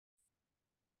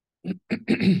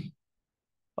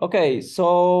Okay,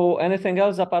 so anything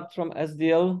else apart from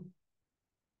SDL?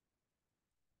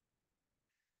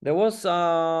 There was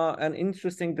an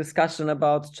interesting discussion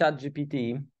about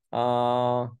ChatGPT.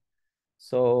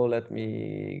 So let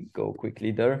me go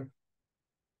quickly there.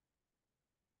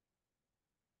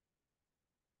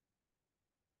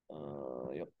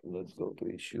 Yep, let's go to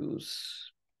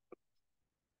issues.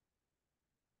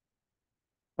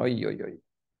 Oi, oi, oi.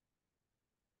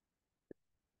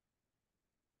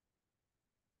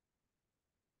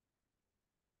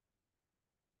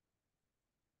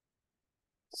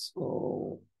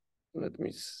 So let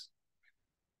me.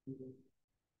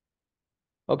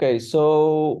 Okay,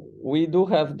 so we do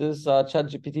have this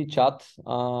ChatGPT chat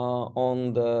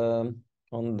on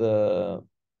the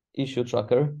issue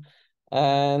tracker,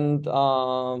 and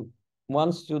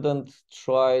one student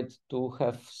tried to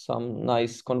have some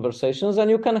nice conversations, and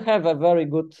you can have a very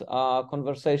good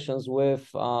conversations with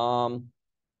yeah.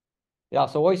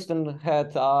 So Oysten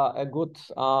had a good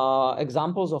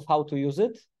examples of how to use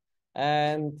it,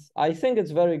 and I think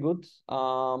it's very good.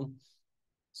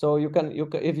 So you can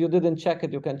if you didn't check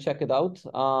it, you can check it out.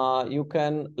 You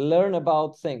can learn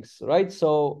about things, right?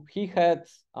 So he had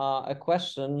a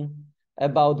question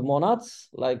about monads,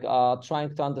 like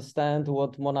trying to understand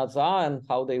what monads are and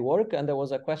how they work. And there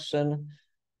was a question,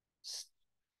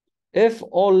 if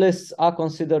all lists are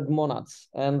considered monads,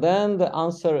 and then the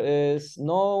answer is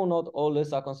no, not all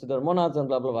lists are considered monads, and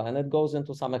blah blah blah, and it goes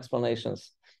into some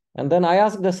explanations. And then I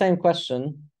asked the same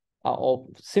question or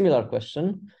similar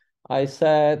question. I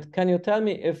said, can you tell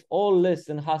me if all lists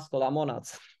in Haskell are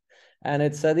monads? And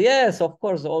it said, yes, of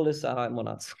course, all lists are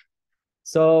monads.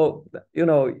 So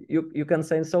you can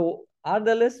say, so are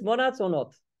the lists monads or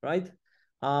not, right?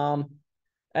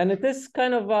 And it is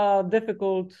kind of a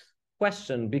difficult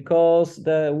question because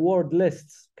the word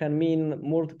lists can mean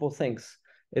multiple things.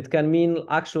 It can mean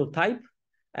actual type,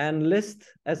 and list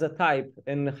as a type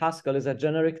in Haskell is a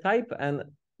generic type, and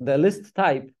the list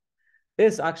type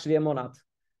is actually a monad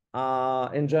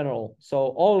in general. So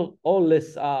all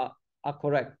lists are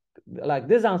correct. Like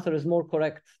this answer is more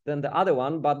correct than the other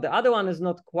one, but the other one is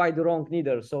not quite wrong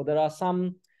neither. So there are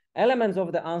some elements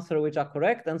of the answer which are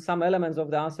correct and some elements of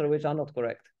the answer which are not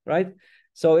correct, right?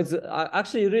 So it's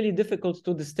actually really difficult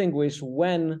to distinguish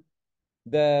when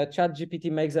the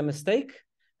ChatGPT makes a mistake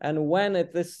and when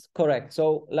it is correct.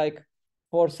 So like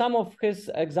for some of his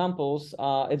examples,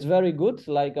 it's very good,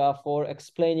 like for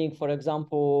explaining, for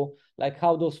example, like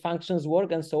how those functions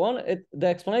work and so on. The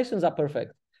explanations are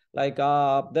perfect. Like there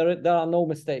are no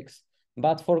mistakes.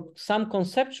 But for some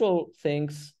conceptual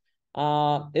things,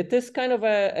 it is kind of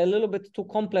a little bit too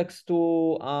complex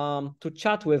to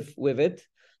chat with it,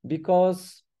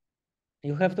 because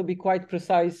you have to be quite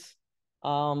precise.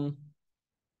 And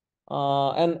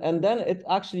then it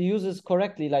actually uses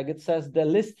correctly, like it says the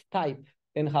list type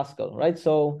in Haskell, right?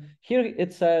 So here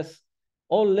it says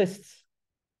all lists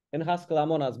in Haskell are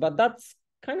monads, but that's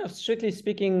kind of strictly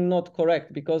speaking not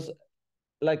correct, because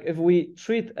like if we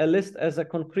treat a list as a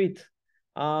concrete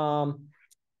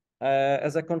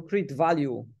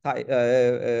value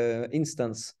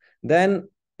instance, then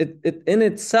it in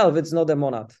itself it's not a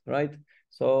monad, right?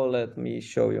 So let me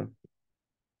show you.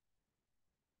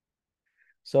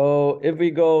 So if we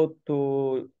go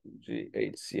to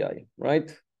GHCI,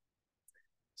 right?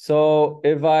 So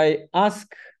if I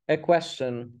ask a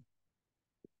question,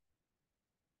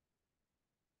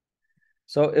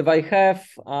 so if I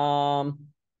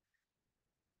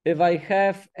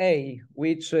have A,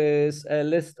 which is a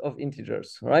list of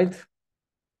integers, right?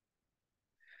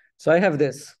 So I have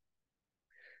this.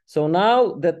 So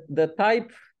now the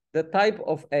type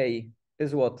of A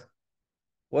is what?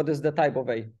 What is the type of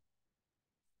A?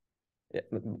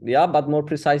 Yeah, but more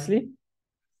precisely?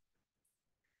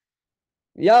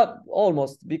 Yeah,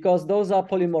 almost, because those are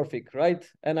polymorphic, right?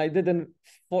 And I didn't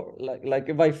like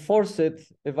if I force it,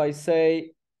 if I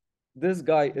say this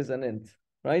guy is an int,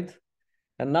 right?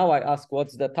 And now I ask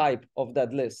what's the type of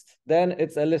that list, then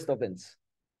it's a list of ints,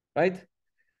 right?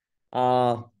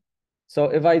 So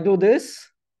if I do this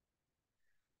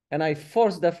and I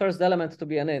force the first element to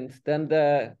be an int, then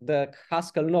the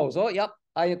Haskell knows, oh yeah,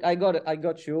 I got it, I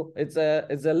got you. It's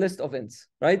a list of ints,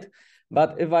 right?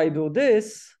 But if I do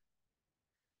this,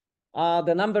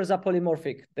 the numbers are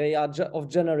polymorphic. They are of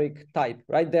generic type,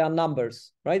 right? They are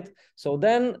numbers, right? So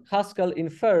then Haskell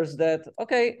infers that,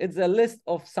 okay, it's a list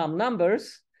of some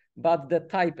numbers, but the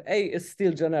type A is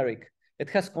still generic. It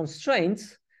has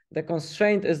constraints. The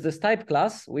constraint is this type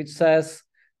class, which says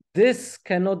this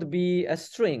cannot be a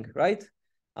string, right?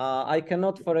 I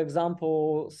cannot, for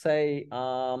example, say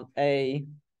a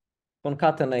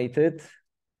concatenated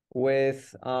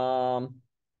with a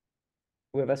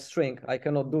string. I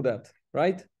cannot do that,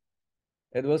 right?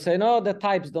 It will say, no, the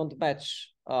types don't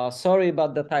match. Sorry,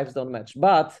 but the types don't match.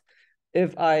 But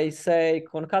if I say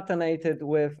concatenated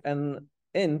with an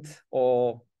int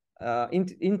or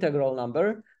integral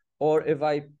number, or if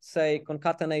I say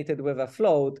concatenated with a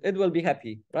float, it will be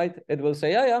happy, right? It will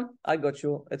say, yeah, yeah, I got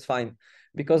you, it's fine.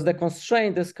 Because the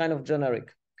constraint is kind of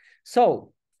generic.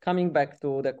 So coming back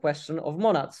to the question of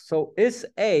monads. So is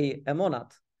A a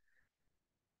monad?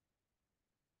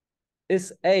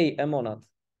 Is A a monad?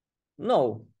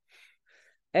 No,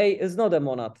 A is not a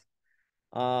monad.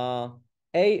 A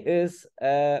is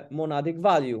a monadic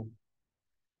value.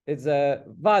 It's a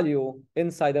value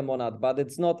inside a monad, but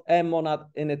it's not a monad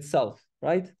in itself,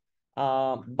 right?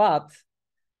 But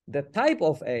the type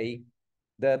of A,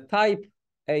 the type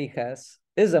A has,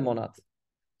 is a monad.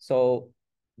 So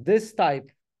this type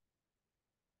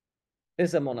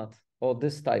is a monad, or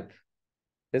this type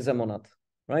is a monad,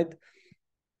 right?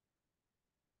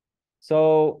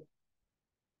 So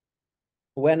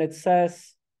when it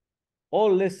says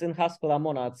all lists in Haskell are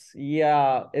monads,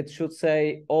 yeah, it should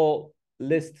say all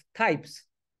list types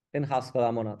in Haskell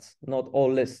are monads, not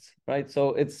all lists, right?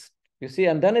 So it's, you see,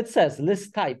 and then it says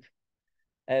list type.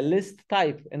 A list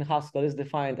type in Haskell is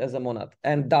defined as a monad,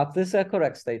 and that is a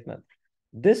correct statement.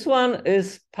 This one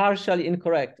is partially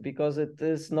incorrect because it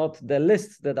is not the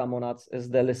lists that are monads, it's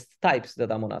the list types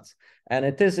that are monads. And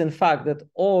it is in fact that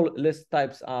all list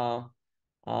types are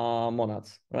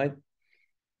monads, right?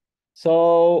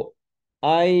 So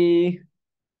I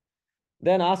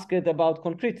then ask it about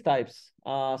concrete types.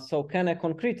 So can a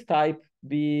concrete type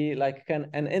be like, can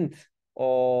an int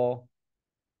or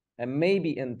a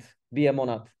maybe int be a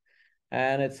monad?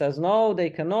 And it says, no, they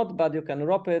cannot, but you can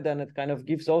wrap it, and it kind of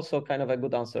gives also kind of a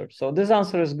good answer. So this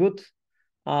answer is good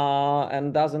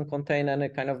and doesn't contain any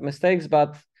kind of mistakes,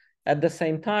 but at the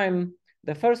same time,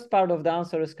 the first part of the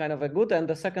answer is kind of a good, and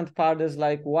the second part is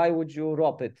like, why would you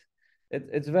wrap it?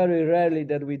 It's very rarely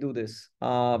that we do this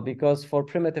because for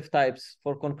primitive types,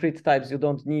 for concrete types, you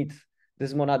don't need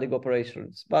these monadic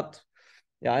operations. But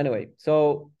yeah, anyway,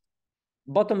 so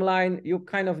bottom line, you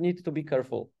kind of need to be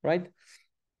careful, right?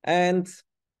 And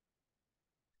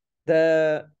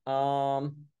the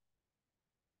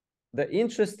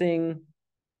interesting,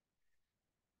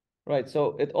 right,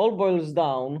 so it all boils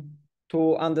down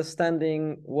to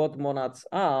understanding what monads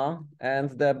are, and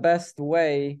the best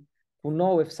way to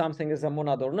know if something is a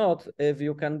monad or not, if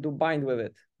you can do bind with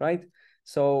it, right?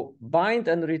 So bind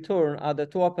and return are the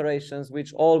two operations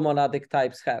which all monadic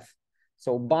types have.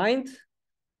 So bind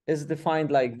is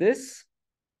defined like this,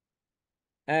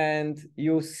 and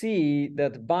you see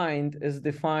that bind is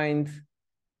defined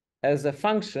as a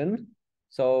function.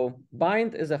 So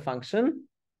bind is a function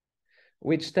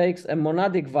which takes a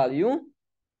monadic value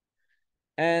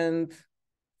and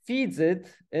feeds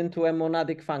it into a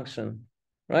monadic function,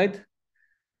 right?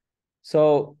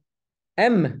 So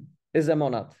M is a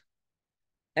monad.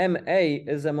 MA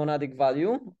is a monadic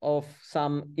value of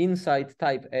some inside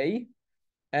type A,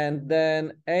 and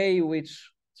then A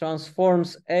which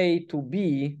transforms A to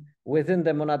B within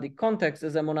the monadic context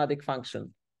is a monadic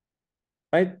function,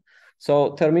 right?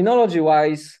 So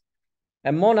terminology-wise,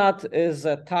 a monad is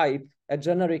a type, a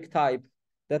generic type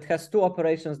that has two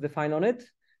operations defined on it.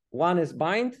 One is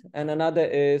bind and another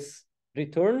is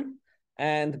return.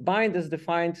 And bind is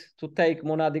defined to take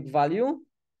monadic value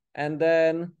and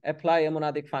then apply a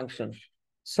monadic function.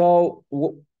 So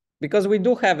because we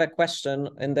do have a question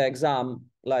in the exam,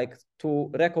 like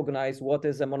to recognize what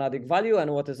is a monadic value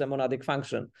and what is a monadic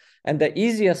function. And the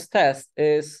easiest test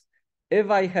is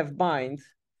if I have bind,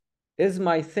 is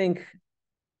my thing,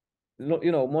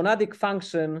 you know, monadic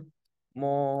function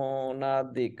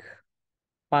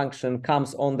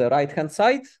comes on the right-hand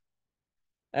side,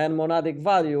 and monadic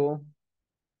value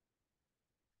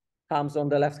comes on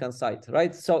the left-hand side,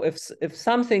 right? So if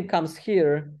something comes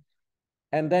here,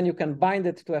 and then you can bind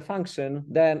it to a function,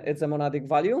 then it's a monadic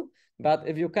value. But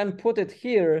if you can put it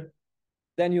here,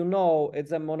 then you know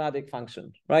it's a monadic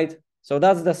function, right? So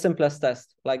that's the simplest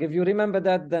test. Like if you remember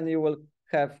that, then you will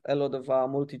have a lot of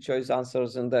multi-choice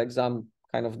answers in the exam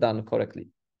kind of done correctly.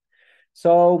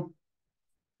 So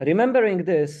remembering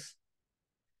this,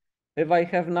 if I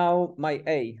have now my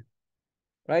A,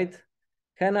 right?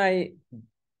 Can I,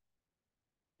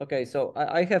 okay, so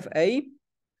I have A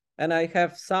and I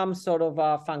have some sort of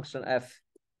a function F,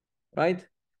 right?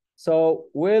 So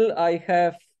will I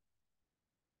have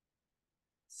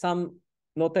some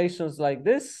notations like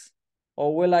this,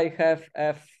 or will I have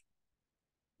F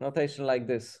notation like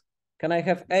this? Can I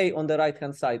have A on the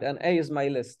right-hand side? And A is my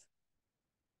list.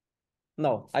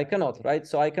 No, I cannot, right?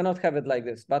 So I cannot have it like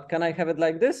this, but can I have it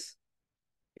like this?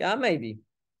 Yeah, maybe.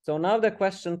 So now the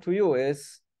question to you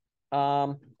is,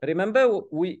 remember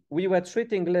we were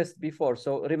treating list before.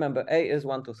 So remember A is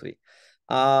 1, 2, 3.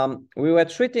 We were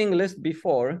treating list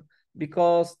before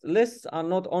because lists are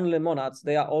not only monads,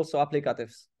 they are also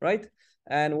applicatives, right?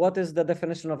 And what is the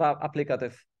definition of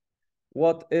applicative?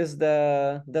 What is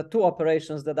the two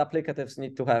operations that applicatives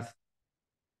need to have?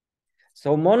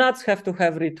 So monads have to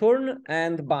have return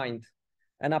and bind.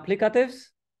 And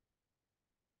applicatives,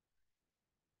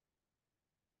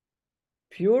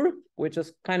 pure, which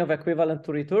is kind of equivalent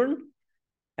to return,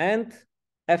 and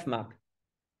fmap,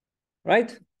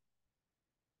 right?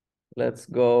 Let's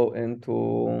go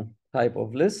into type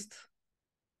of list.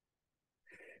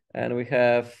 And we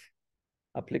have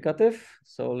applicative.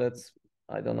 So let's,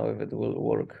 I don't know if it will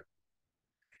work.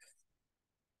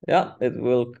 Yeah, it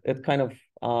will, it kind of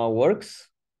works.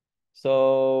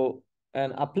 So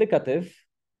an applicative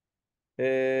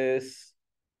has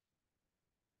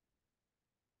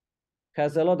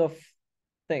a lot of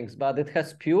things, but it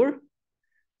has pure.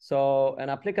 So an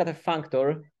applicative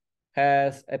functor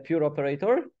has a pure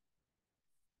operator,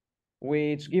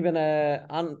 which given a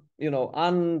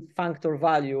unfunctor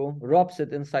value, wraps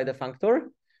it inside a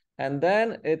functor, and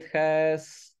then it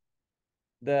has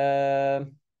the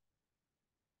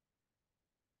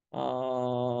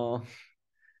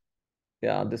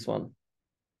this one,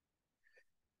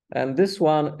 and this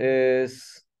one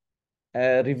is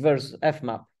a reverse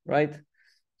fmap, right?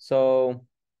 So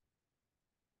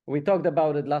we talked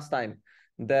about it last time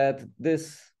that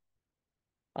this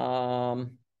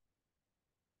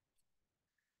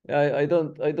I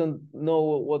don't know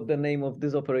what the name of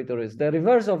this operator is. The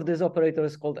reverse of this operator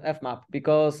is called fmap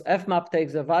because fmap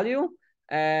takes a value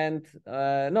and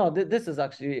no, this is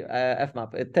actually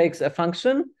fmap. It takes a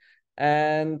function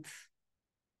and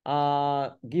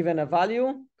given a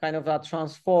value, kind of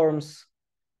transforms.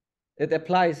 It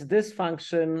applies this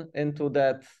function into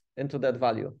that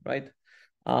value, right?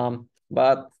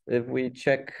 But if we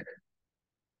check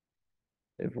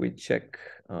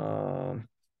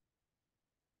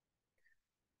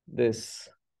this,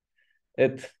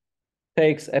 it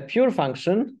takes a pure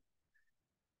function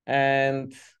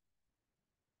and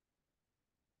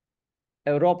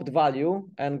a wrapped value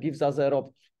and gives us a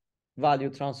wrapped value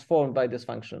transformed by this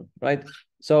function, right?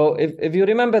 So if you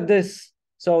remember this,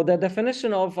 so the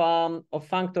definition of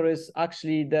functor is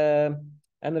actually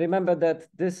and remember that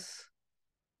this,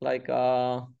 like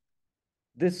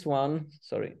this one,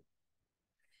 sorry,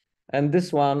 and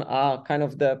this one are kind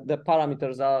of the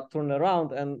parameters are turned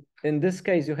around, and in this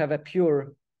case you have a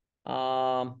pure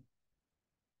anyway,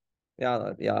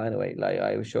 like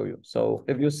I will show you. So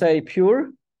if you say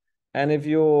pure and if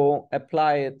you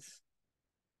apply it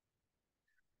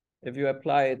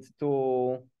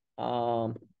to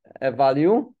a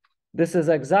value, this is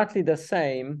exactly the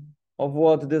same of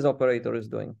what this operator is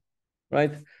doing,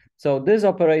 right? So this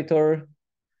operator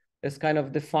is kind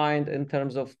of defined in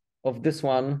terms of this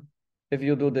one. If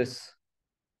you do this,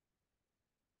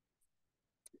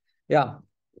 yeah,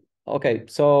 okay.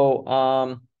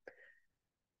 So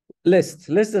list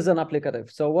is an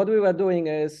applicative. So what we were doing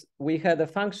is we had a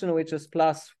function which is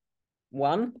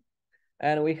 +1,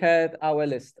 and we had our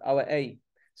list, our A.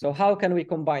 So how can we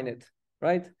combine it,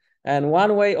 right? And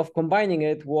one way of combining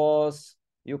it was,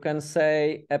 you can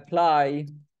say apply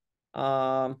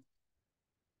this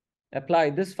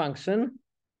function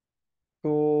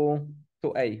to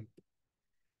A,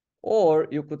 or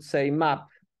you could say map.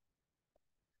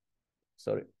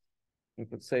 Sorry, you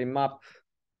could say map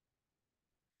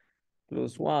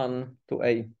 +1 to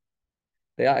A.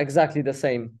 They are exactly the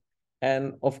same.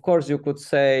 And of course, you could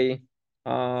say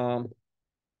map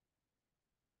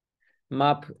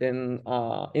in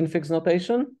infix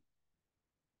notation.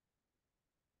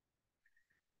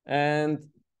 And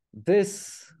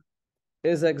this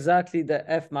is exactly the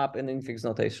fmap in infix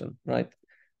notation, right?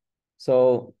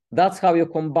 So that's how you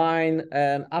combine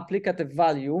an applicative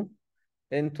value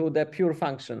into the pure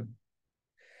function.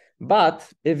 But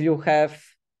if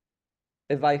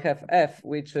I have f,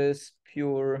 which is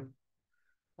pure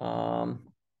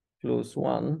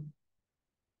 +1,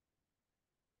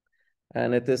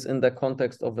 and it is in the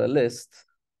context of a list,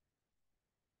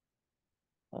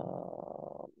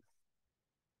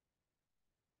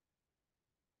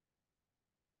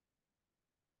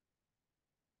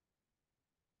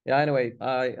 yeah, anyway,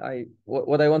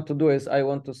 what I want to do is I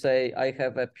want to say I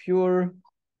have a pure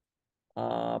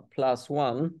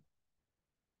 +1,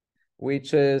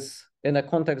 which is in a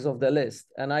context of the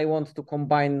list, and I want to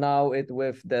combine now it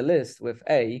with the list with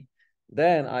A,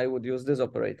 then I would use this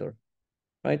operator,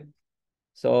 right?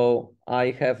 So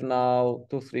I have now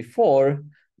 2, 3, 4,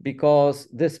 because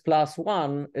this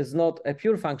 +1 is not a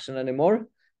pure function anymore.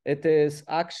 It is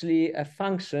actually a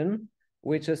function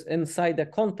which is inside the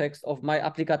context of my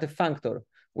applicative functor,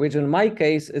 which in my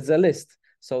case is a list.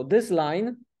 So this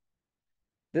line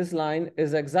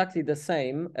is exactly the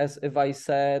same as if I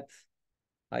said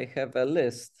I have a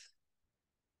list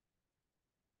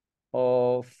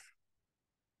of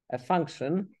a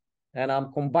function and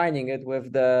I'm combining it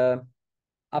with the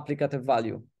applicative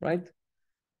value, right?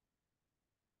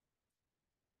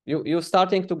 You're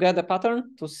starting to get a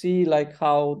pattern to see like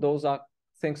how those are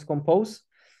things compose.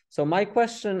 So my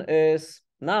question is,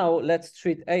 now let's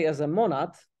treat A as a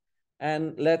monad,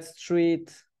 and let's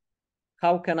treat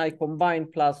how can I combine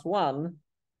 +1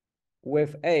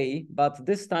 with A, but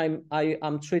this time I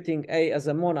am treating A as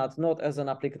a monad, not as an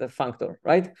applicative functor,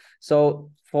 right?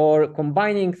 So for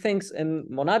combining things in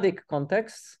monadic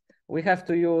contexts, we have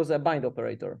to use a bind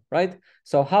operator, right?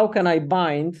 So how can I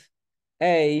bind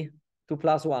A to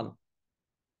 +1?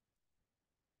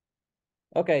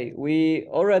 Okay, we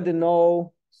already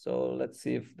know. So let's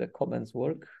see if the comments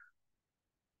work.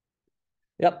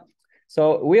 Yep.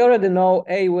 So we already know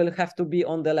A will have to be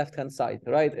on the left-hand side,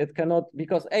 right? It cannot,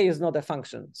 because A is not a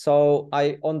function. So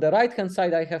on the right-hand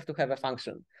side, I have to have a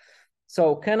function.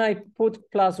 So can I put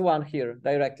 +1 here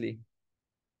directly?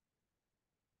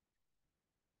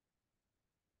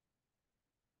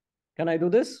 Can I do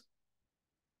this?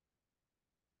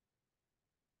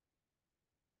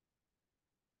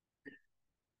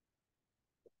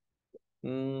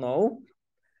 No.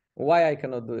 Why I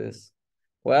cannot do this?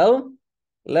 Well,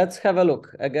 let's have a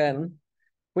look again.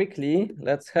 Quickly,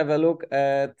 let's have a look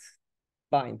at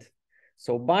bind.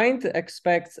 So bind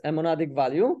expects a monadic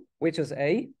value, which is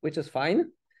A, which is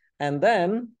fine. And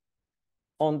then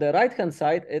on the right-hand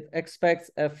side, it expects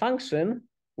a function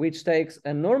which takes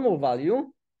a normal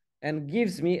value and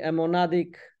gives me a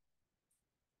monadic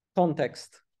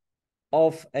context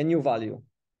of a new value,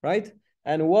 right?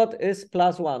 And what is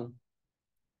 +1?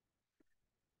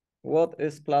 What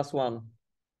is +1?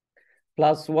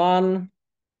 +1,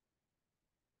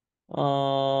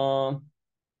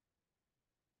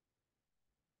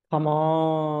 come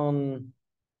on.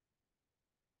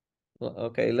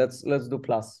 Okay, let's do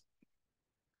plus.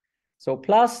 So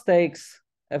plus takes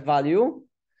a value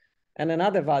and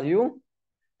another value,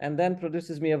 and then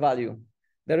produces me a value.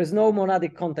 There is no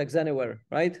monadic context anywhere,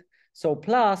 right? So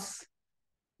plus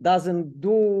doesn't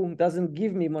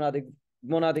give me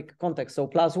monadic context. So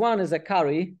 +1 is a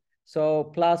carry.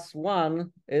 So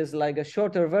 +1 is like a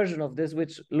shorter version of this,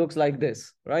 which looks like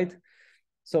this, right?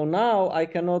 So now I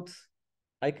cannot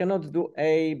do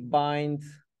A bind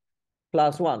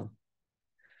 +1.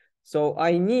 So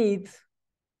I need,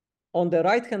 on the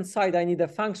right-hand side, I need a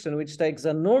function which takes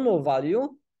a normal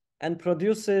value and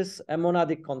produces a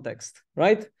monadic context,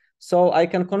 right? So I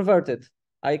can convert it.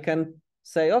 I can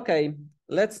say, okay,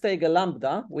 let's take a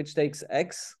lambda, which takes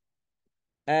X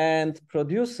and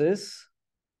produces,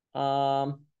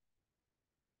 and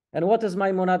what is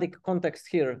my monadic context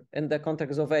here in the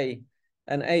context of A?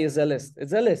 And A is a list.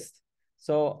 It's a list.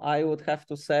 So I would have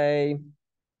to say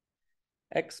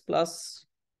X plus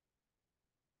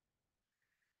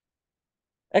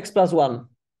 1.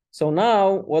 So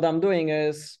now what I'm doing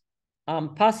is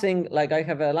I'm passing, like I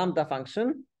have a lambda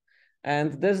function,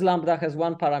 and this lambda has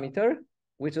one parameter,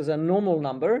 which is a normal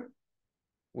number,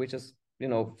 which is,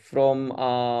 from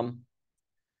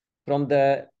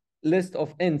the list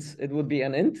of ints, it would be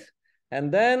an int.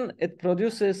 And then it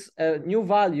produces a new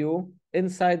value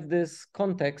inside this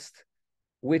context,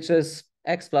 which is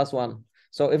X plus 1.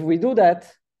 So if we do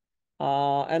that,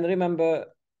 and remember,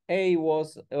 A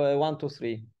was 1, 2,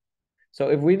 3. So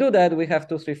if we do that, we have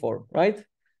 2, 3, 4, right?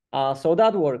 So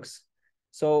that works.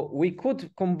 So we could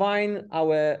combine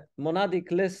our monadic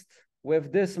list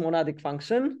with this monadic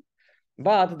function,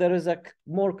 but there is a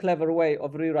more clever way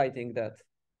of rewriting that.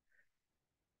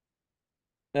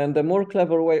 And the more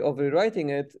clever way of rewriting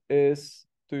it is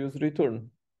to use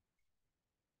return.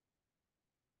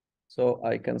 So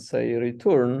I can say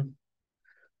return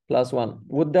 +1.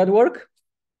 Would that work?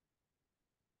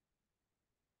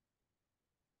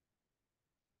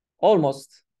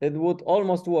 Almost. It would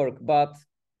almost work, but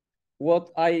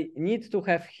what I need to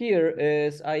have here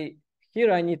is I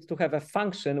need to have a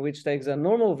function which takes a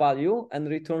normal value and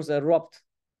returns a wrapped,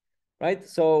 right?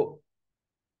 So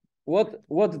what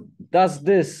does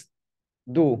this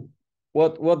do?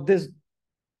 What this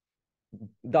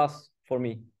does for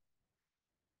me?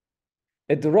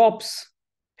 It wraps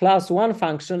 +1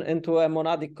 function into a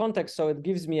monadic context, so it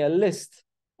gives me a list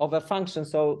of a function.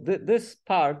 So this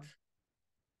part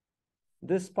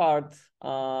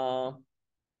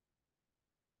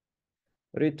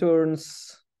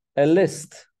returns a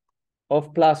list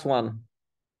of +1,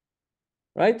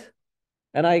 right?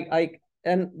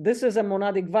 And this is a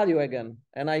monadic value again,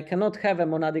 and I cannot have a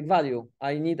monadic value.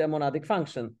 I need a monadic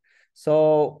function.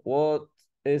 So what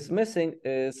is missing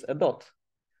is a dot,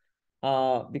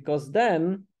 because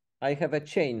then I have a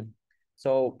chain.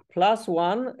 So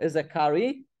 +1 is a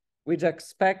carry, which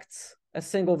expects a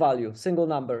single value, single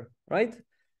number, right?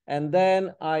 And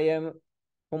then I am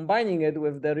combining it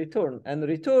with the return, and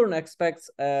return expects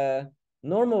a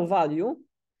normal value,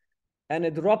 and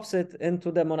it drops it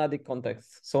into the monadic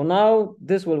context. So now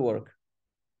this will work.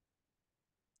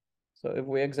 So if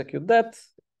we execute that,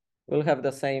 we'll have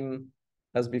the same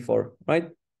as before, right?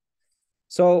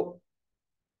 So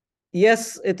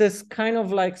yes, it is kind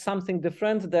of like something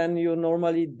different than you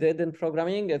normally did in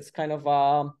programming. It's kind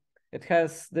of, it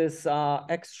has this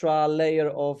extra layer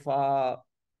of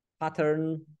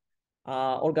pattern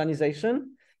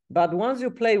organization. But once you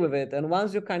play with it, and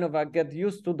once you kind of get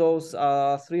used to those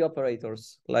three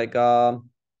operators, like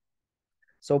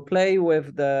so play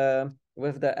with the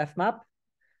fmap,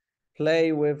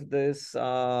 play with this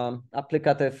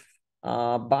applicative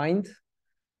bind.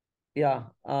 Yeah,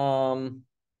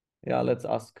 let's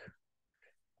ask,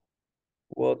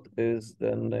 what is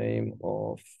the name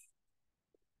of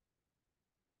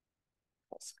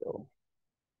Haskell?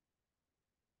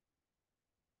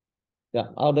 Yeah,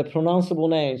 are the pronounceable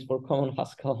names for common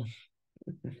Haskell?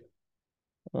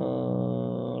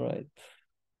 Right.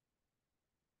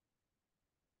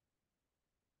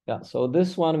 Yeah, so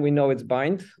this one, we know it's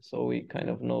bind, so we kind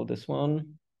of know this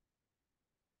one.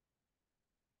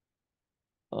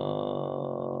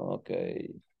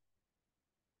 Okay.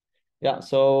 Yeah,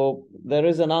 so there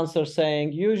is an answer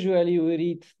saying usually we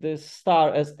read this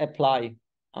star as apply,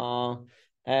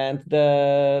 and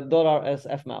the dollar as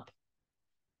fmap.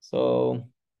 So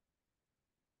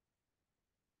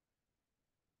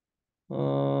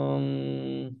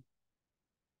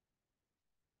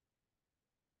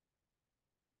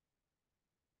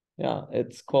yeah,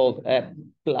 it's called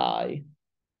apply.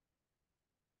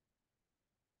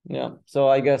 Yeah, so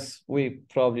I guess we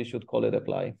probably should call it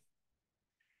apply.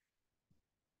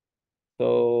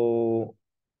 So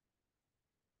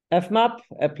fmap,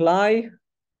 apply,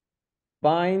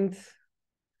 bind,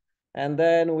 and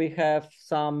then we have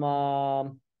some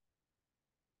a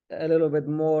little bit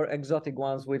more exotic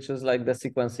ones, which is like the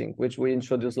sequencing, which we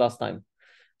introduced last time.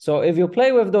 So if you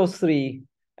play with those three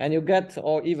and you get,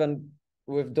 or even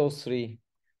with those three,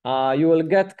 you will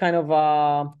get kind of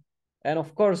and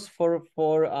of course for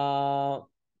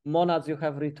monads you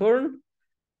have return,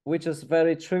 which is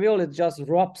very trivial. It just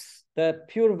drops the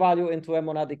pure value into a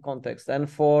monadic context. And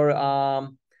for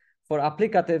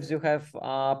applicatives you have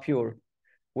pure,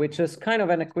 which is kind of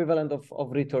an equivalent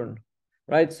of return,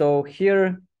 right? So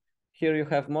here you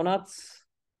have monads,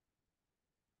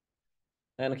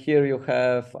 and here you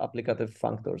have applicative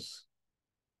functors.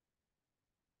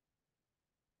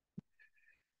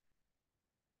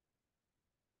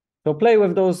 So play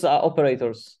with those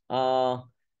operators,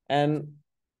 and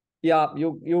yeah,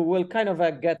 you will kind of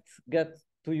get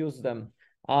to use them.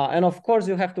 And of course,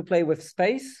 you have to play with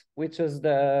space, which is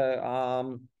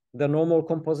the normal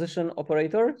composition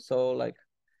operator. So like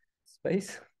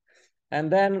space,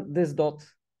 and then this dot.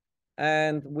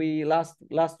 And we last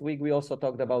week we also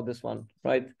talked about this one,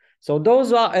 right? So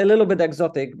those are a little bit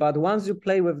exotic, but once you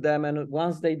play with them and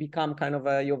once they become kind of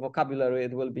your vocabulary,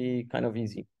 it will be kind of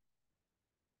easy.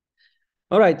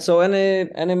 All right, so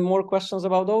any more questions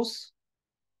about those?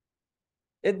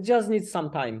 It just needs some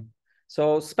time.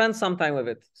 So spend some time with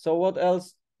it. So what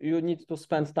else you need to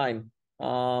spend time?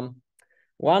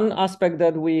 One aspect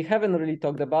that we haven't really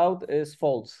talked about is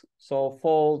folds. So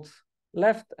fold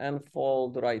left and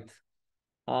fold right.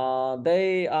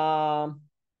 They are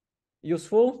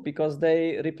useful because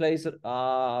they replace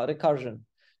recursion.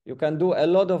 You can do a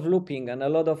lot of looping and a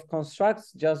lot of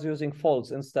constructs just using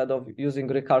folds instead of using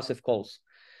recursive calls.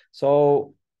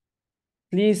 So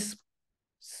please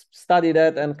study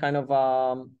that and kind of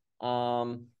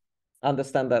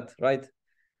understand that, right?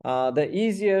 The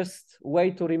easiest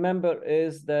way to remember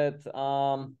is that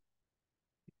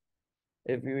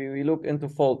if we look into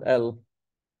fold L,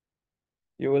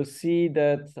 you will see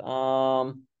that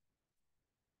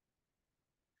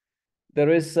there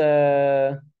is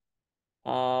a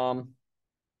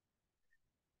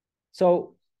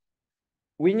so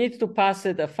we need to pass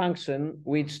it a function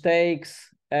which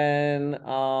takes an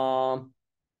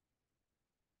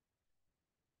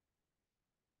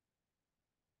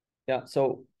yeah,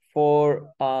 so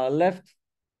for left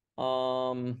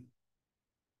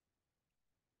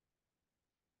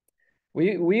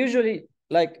we usually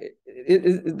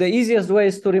the easiest way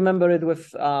is to remember it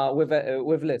with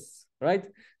lists, right?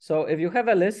 So if you have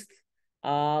a list,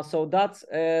 so that's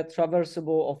a traversable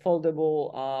or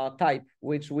foldable type,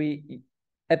 which we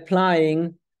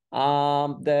applying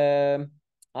the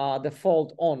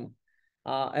fold on,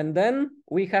 and then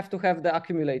we have to have the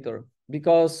accumulator,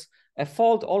 because a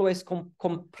fold always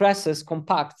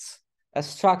compacts a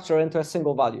structure into a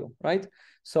single value, right?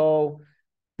 So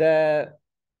the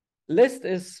list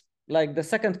is like the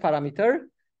second parameter,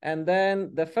 and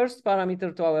then the first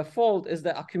parameter to our fold is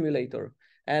the accumulator.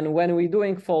 And when we're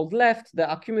doing fold left,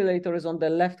 the accumulator is on the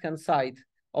left-hand side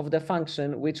of the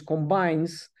function, which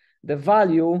combines the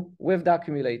value with the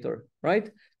accumulator, right?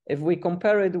 If we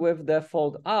compare it with the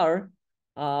fold R,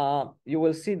 you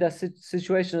will see the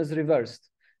situation is reversed.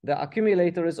 The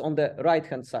accumulator is on the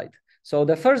right-hand side. So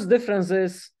the first difference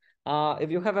is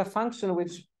if you have a function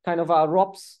which kind of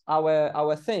robs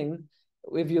our thing,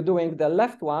 if you're doing the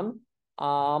left one,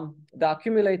 the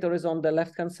accumulator is on the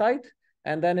left-hand side.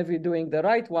 And then if you're doing the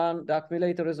right one, the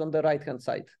accumulator is on the right-hand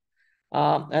side.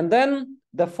 And then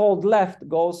the fold left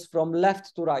goes from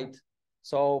left to right.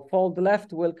 So fold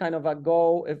left will kind of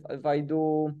go, if I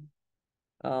do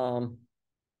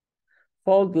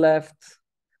fold left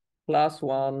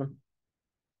 +1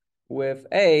 with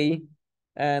A,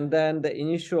 and then the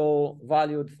initial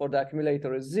value for the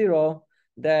accumulator is 0,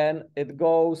 then it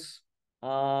goes,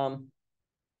 yeah.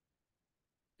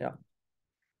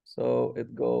 So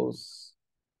it goes,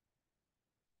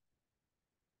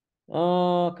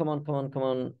 come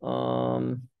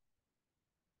on.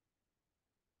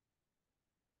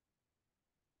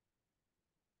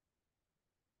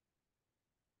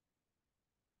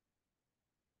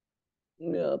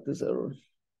 Yeah, this error.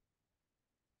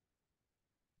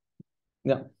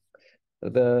 Yeah.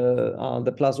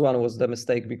 The +1 was the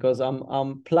mistake, because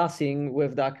I'm plussing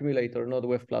with the accumulator, not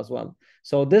with +1.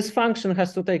 So this function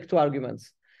has to take two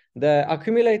arguments. The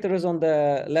accumulator is on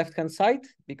the left-hand side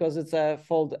because it's a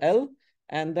fold L,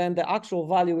 and then the actual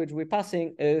value which we're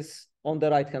passing is on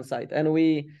the right-hand side. And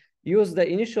we use the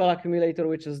initial accumulator,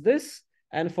 which is this.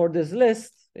 And for this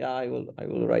list, yeah, I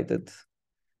will write it.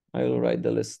 I will write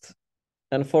the list.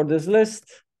 And for this list,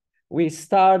 we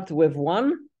start with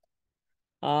 1.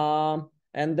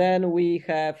 And then we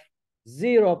have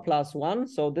 0 plus 1.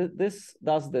 So this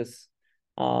does this.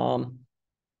 0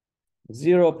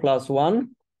 plus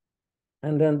 1.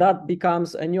 And then that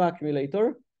becomes a new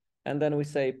accumulator. And then we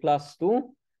say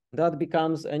 +2. That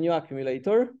becomes a new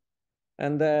accumulator.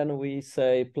 And then we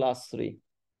say +3.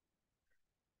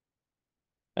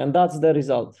 And that's the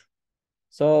result.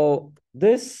 So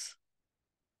this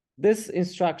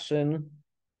instruction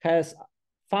has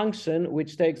function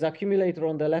which takes accumulator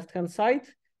on the left-hand side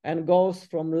and goes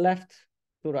from left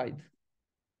to right.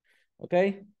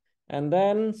 Okay, and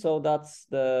then so that's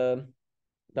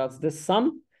this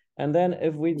sum. And then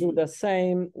if we do the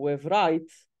same with right,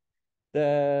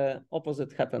 the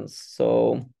opposite happens.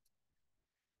 So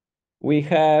we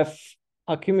have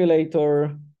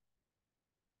accumulator.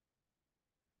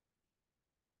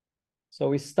 So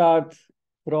we start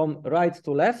from right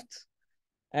to left,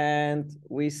 and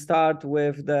we start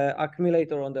with the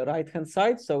accumulator on the right-hand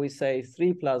side. So we say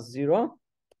 3 plus 0.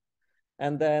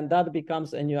 And then that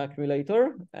becomes a new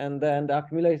accumulator. And then the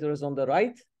accumulator is on the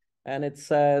right, and it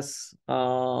says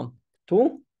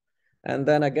 2. And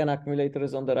then again, accumulator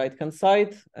is on the right-hand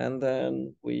side. And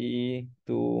then we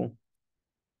do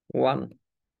 1.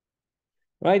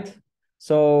 Right?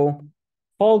 So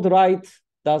fold right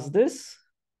does this,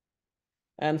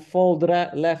 and fold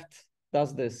left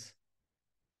does this.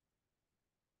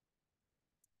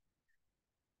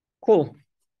 Cool.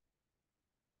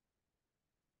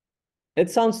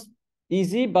 It sounds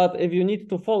easy, but if you need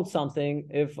to fold something,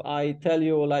 if I tell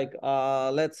you like,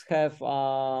 let's have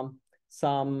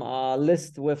some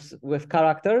list with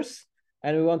characters,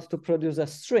 and we want to produce a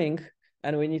string,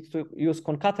 and we need to use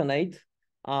concatenate,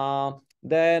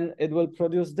 then it will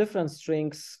produce different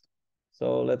strings.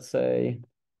 So let's say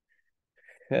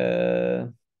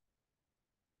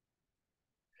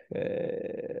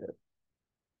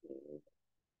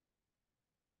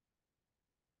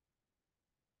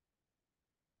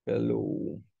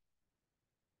hello.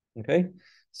 Okay,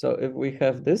 so if we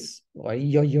have this,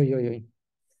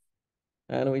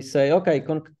 and we say, okay,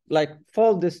 like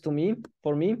fold this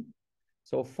for me.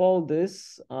 So fold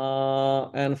this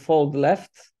and fold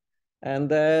left, and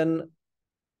then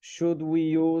should we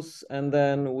use, and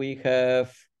then we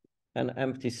have an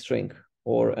empty string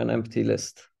or an empty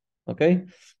list. Okay,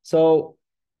 so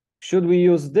should we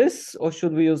use this, or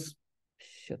should we use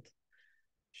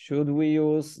should we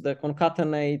use the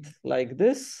concatenate like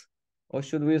this, or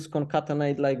should we use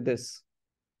concatenate like this?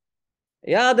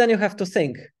 Yeah, then you have to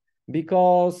think,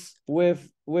 because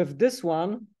with this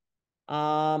one,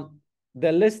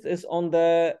 the list is on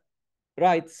the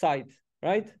right side,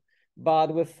 right?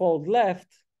 But with fold left,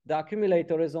 the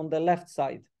accumulator is on the left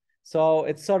side. So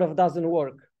it sort of doesn't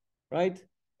work, right?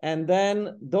 And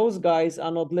then those guys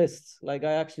are not lists. Like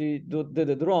I actually did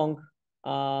it wrong.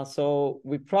 So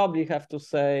we probably have to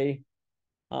say,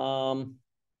 yeah,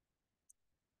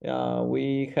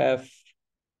 we have,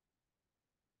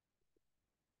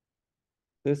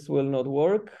 this will not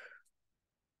work.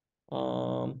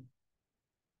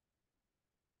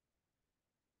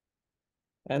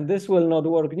 And this will not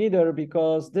work neither,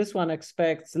 because this one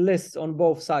expects lists on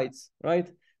both sides,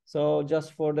 right? So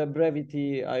just for the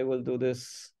brevity, I will do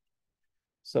this.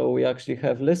 So we actually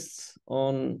have lists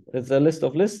on, it's a list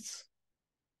of lists.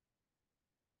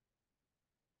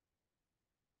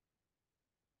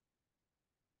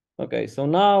 Okay, so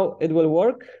now it will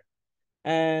work.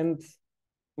 And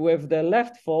with the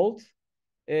left fold,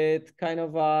 it kind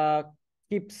of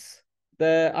keeps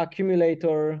the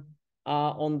accumulator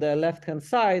on the left-hand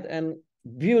side and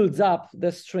builds up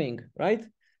the string, right?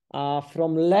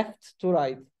 From left to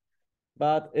right.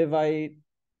 But if I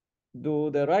do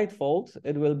the right fold,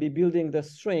 it will be building the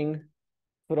string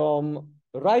from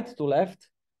right to left.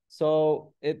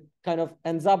 So it kind of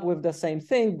ends up with the same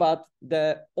thing, but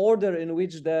the order in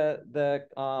which the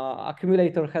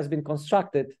accumulator has been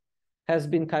constructed has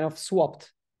been kind of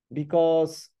swapped,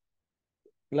 because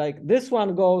like this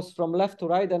one goes from left to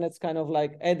right, and it's kind of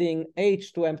like adding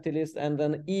H to empty list and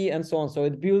then E and so on. So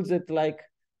it builds it like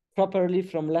properly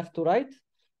from left to right.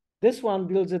 This one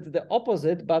builds it the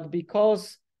opposite, but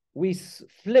because we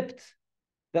flipped,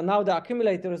 now the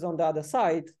accumulator is on the other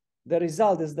side, the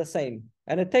result is the same.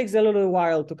 And it takes a little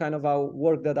while to kind of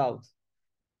work that out.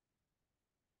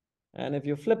 And if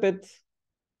you flip it,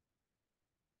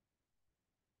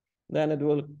 then it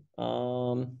will,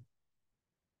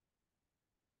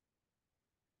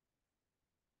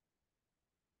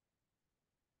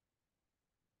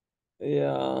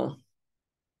 yeah.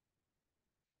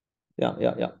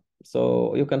 Yeah.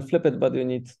 So you can flip it, but you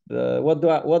need the,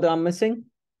 what I'm missing?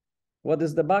 What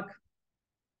is the bug?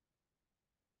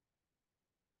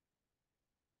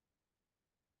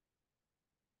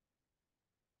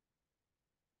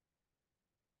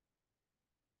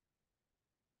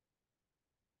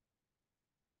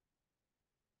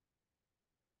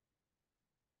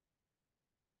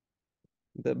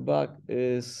 The bug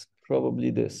is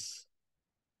probably this.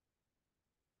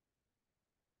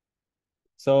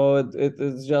 So it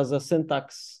is just a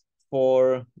syntax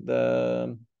for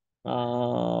the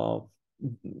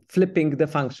flipping the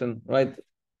function, right?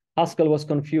 Haskell was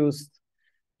confused.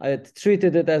 It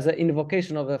treated it as an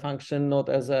invocation of the function, not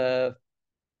as a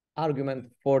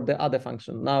argument for the other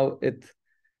function. Now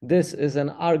this is an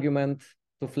argument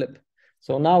to flip.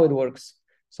 So now it works.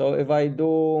 So if I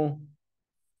do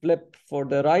flip for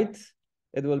the right,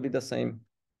 it will be the same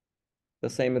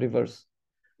reverse.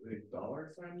 The dollar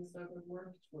signs that would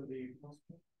work for the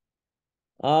possible?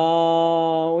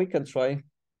 We can try.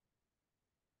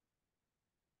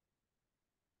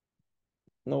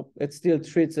 Nope, it still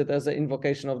treats it as an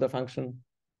invocation of the function.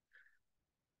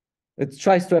 It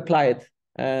tries to apply it,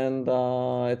 and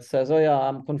it says, oh yeah,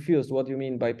 I'm confused. What do you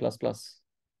mean by plus plus?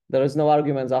 There is no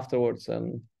arguments afterwards.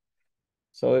 And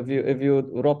so if you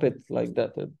wrap it like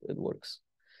that, it works.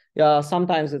 Yeah,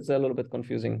 sometimes it's a little bit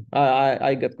confusing.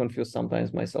 I get confused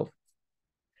sometimes myself.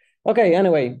 Okay,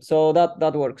 anyway, so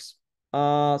that works.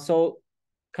 So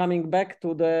coming back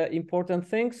to the important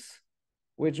things,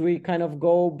 which we kind of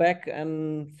go back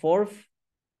and forth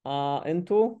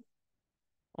into.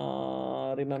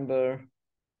 Remember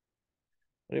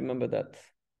that.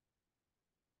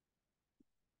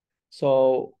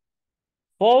 So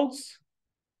false,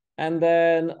 and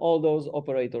then all those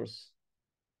operators.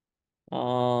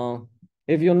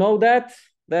 If you know that,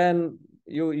 then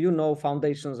you know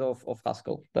foundations of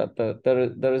Haskell. That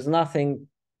there is nothing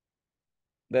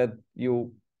that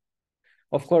you.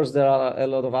 Of course, there are a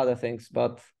lot of other things,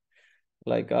 but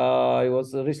like I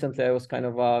was kind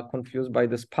of confused by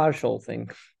this partial thing.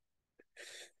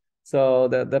 So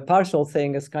the partial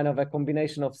thing is kind of a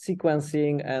combination of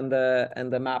sequencing and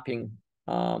the mapping.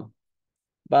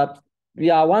 But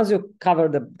yeah, once you cover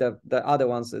the other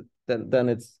ones, then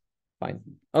it's fine.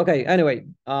 Okay, anyway,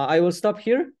 I will stop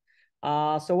here.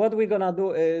 So what we're gonna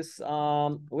do is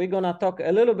we're gonna talk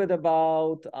a little bit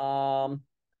about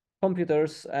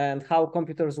computers and how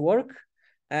computers work,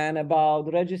 and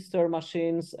about register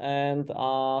machines and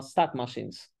stack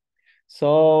machines.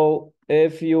 So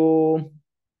if you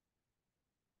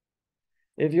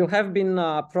have been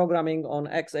programming on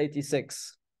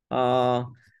x86,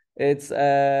 It's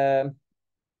an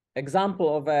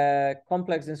example of a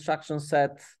complex instruction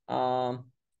set, CISC,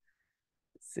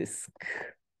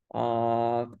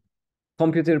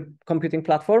 computing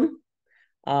platform.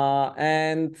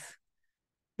 And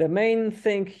the main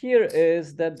thing here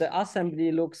is that the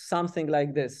assembly looks something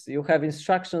like this. You have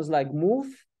instructions like move,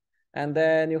 and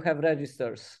then you have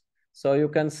registers. So you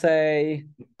can say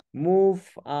move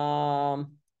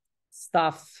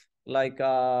stuff like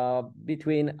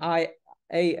between A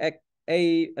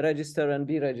register and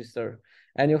B register.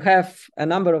 And you have a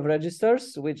number of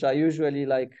registers, which are usually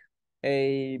like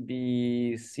A,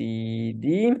 B, C,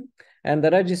 D. And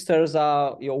the registers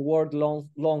are your word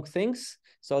long things.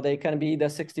 So they can be the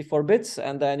 64 bits,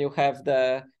 and then you have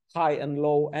the high and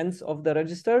low ends of the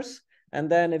registers. And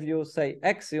then if you say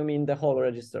X, you mean the whole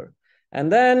register.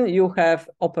 And then you have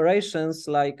operations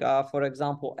like, for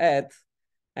example, add,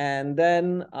 and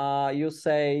then you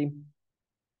say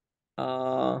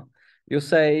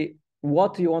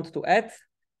what you want to add,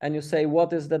 and you say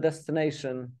what is the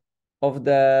destination of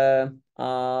the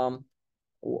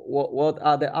what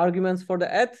are the arguments for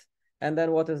the add, and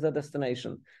then what is the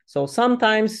destination. So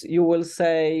sometimes you will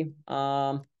say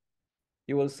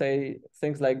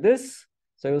things like this.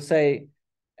 So you'll say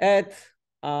add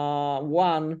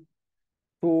 1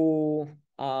 to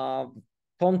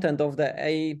content of the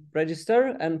A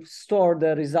register and store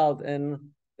the result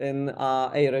in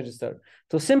A register.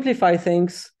 To simplify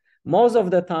things, most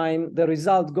of the time the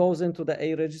result goes into the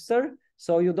A register,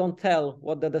 so you don't tell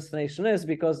what the destination is,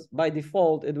 because by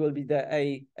default it will be the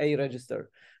A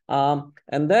register.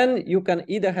 And then you can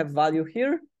either have value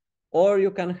here, or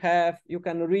you can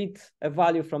read a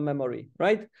value from memory,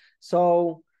 right?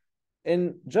 So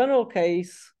in general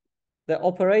case, the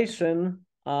operation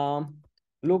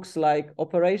looks like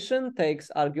operation takes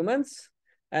arguments,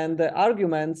 and the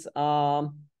arguments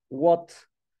are what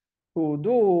to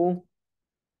do,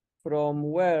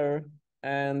 from where,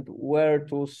 and where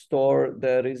to store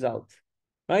the result,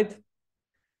 right?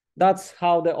 That's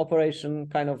how the operation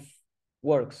kind of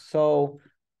works. So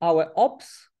our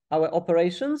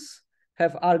operations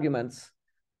have arguments,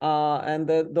 and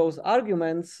those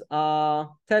arguments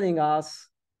are telling us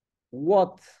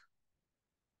what,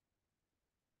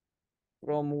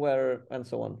 from where, and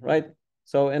so on, right?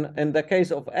 So in the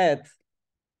case of add,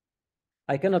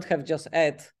 I cannot have just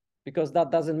add, because that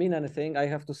doesn't mean anything. I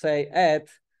have to say add,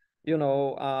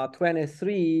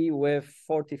 23 with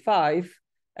 45,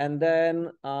 and then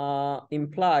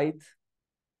implied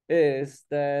is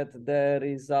that the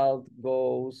result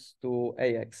goes to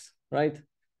AX, right?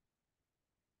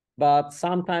 But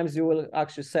sometimes you will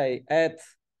actually say add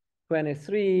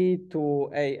 23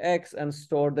 to AX and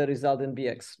store the result in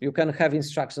BX. You can have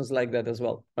instructions like that as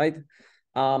well, right?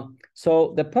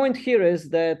 So the point here is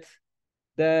that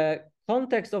the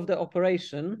context of the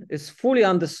operation is fully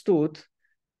understood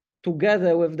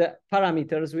together with the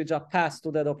parameters which are passed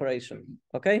to that operation,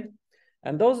 okay?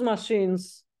 And those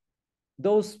machines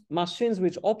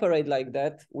which operate like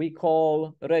that, we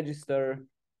call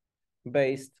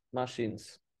register-based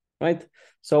machines, right?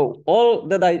 So all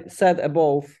that I said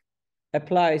above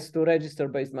applies to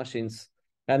register-based machines.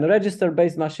 And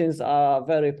register-based machines are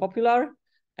very popular,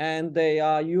 and they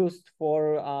are used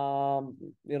for,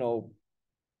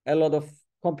 a lot of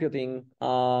computing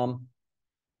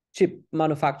chip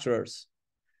manufacturers,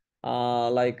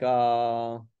 like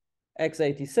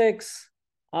x86,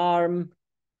 ARM,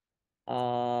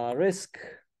 RISC.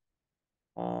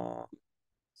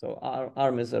 So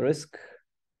ARM is a RISC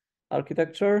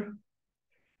architecture,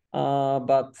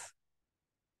 but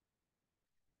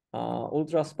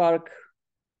UltraSpark.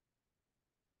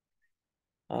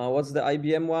 What's the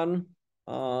IBM one?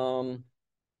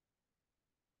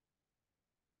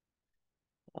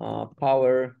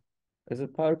 Power, is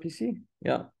it PowerPC?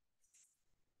 Yeah.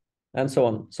 And so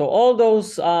on. So all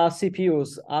those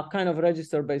CPUs are kind of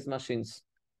register-based machines.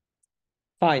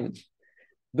 Fine.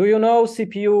 Do you know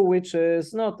CPU which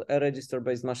is not a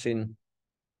register-based machine?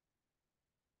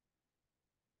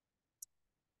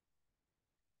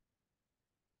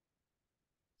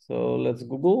 So let's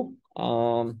Google.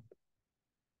 A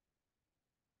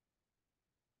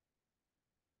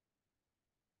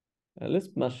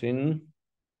Lisp machine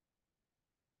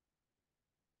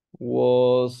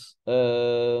was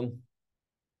so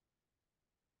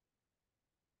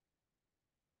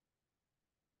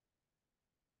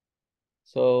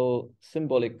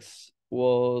Symbolics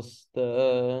was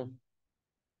the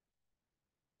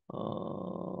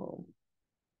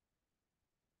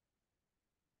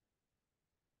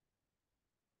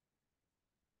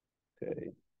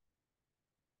okay.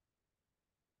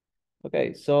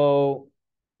 Okay, so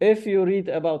if you read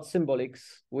about symbolics,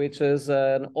 which is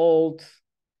an old,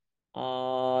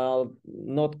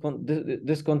 not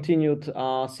discontinued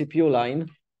CPU line,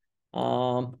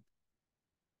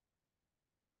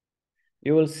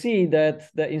 you will see that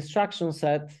the instruction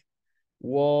set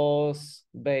was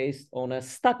based on a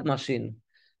stack machine,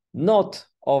 not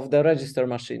of the register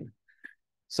machine.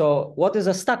 So what is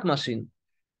a stack machine?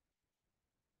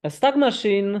 A stack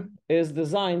machine is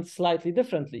designed slightly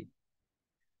differently.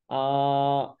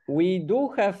 We do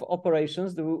have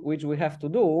operations which we have to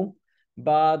do,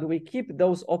 but we keep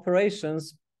those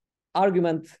operations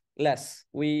argumentless.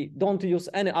 We don't use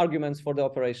any arguments for the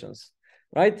operations,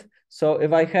 right? So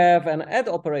if I have an add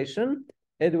operation,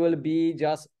 it will be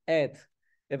just add.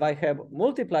 If I have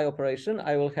multiply operation,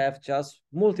 I will have just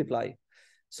multiply.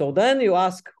 So then you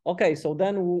ask, okay, so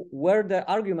then where the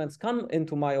arguments come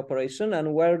into my operation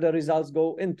and where the results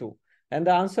go into? And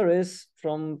the answer is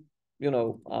from, you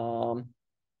know,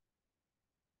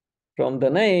 from the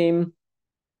name,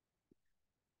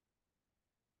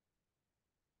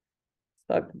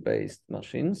 stack-based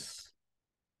machines.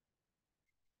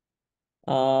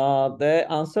 The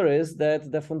answer is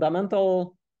that the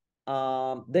fundamental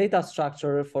data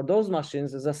structure for those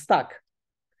machines is a stack.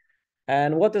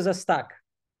 And what is a stack?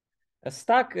 A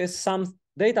stack is some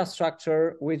data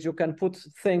structure which you can put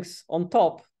things on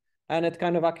top, and it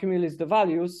kind of accumulates the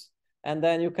values, and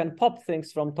then you can pop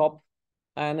things from top,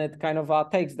 and it kind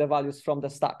of takes the values from the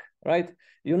stack, right?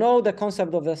 You know the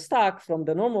concept of the stack from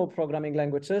the normal programming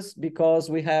languages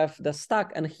because we have the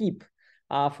stack and heap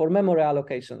for memory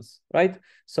allocations, right?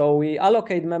 So we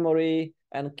allocate memory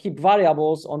and keep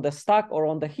variables on the stack or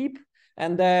on the heap,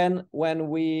 and then when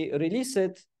we release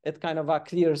it, it kind of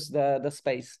clears the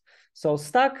space. So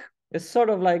stack is sort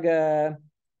of like a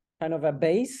kind of a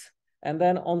base, and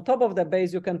then on top of the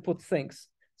base, you can put things.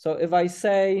 So if I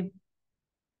say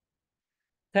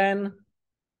 10,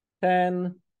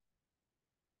 10,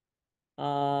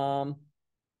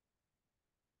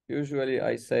 usually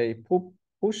I say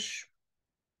push,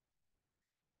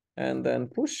 and then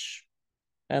push.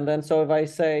 And then so if I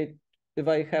say, if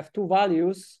I have two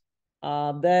values,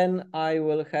 then I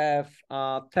will have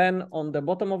 10 on the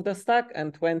bottom of the stack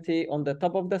and 20 on the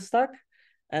top of the stack.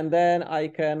 And then I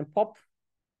can pop,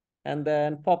 and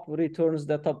then pop returns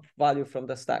the top value from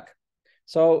the stack.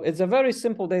 So it's a very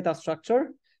simple data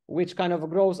structure, which kind of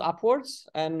grows upwards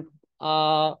and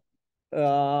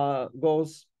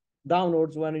goes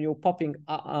downwards when you're popping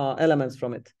elements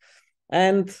from it.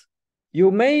 And you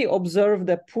may observe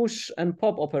the push and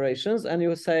pop operations, and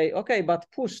you say, okay, but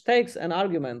push takes an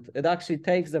argument. It actually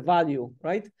takes the value,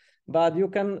 right? But you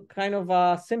can kind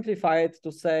of simplify it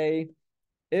to say,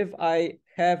 if I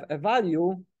have a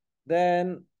value,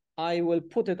 then I will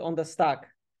put it on the stack.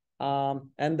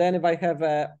 And then if I have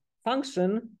a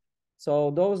function,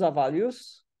 so those are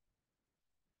values.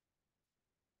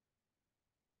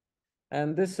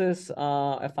 And this is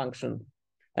a function.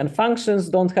 And functions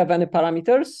don't have any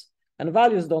parameters, and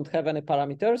values don't have any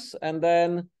parameters. And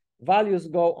then values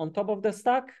go on top of the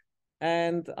stack,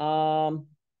 and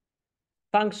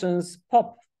functions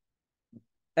pop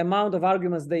amount of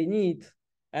arguments they need,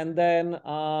 and then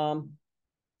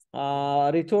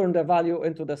return the value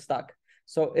into the stack.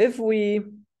 So if we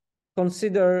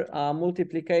consider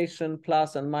multiplication,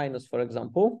 plus and minus, for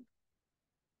example,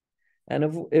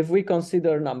 and if we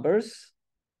consider numbers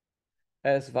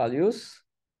as values,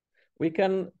 we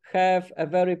can have a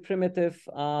very primitive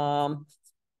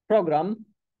program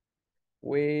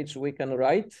which we can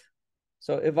write.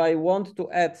 So if I want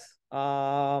to add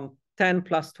 10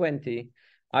 plus 20,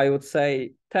 I would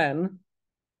say 10,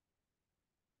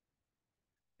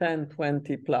 10,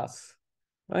 20 plus,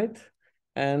 right?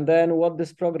 And then what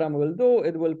this program will do,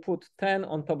 it will put 10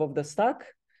 on top of the stack,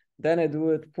 then it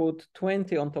would put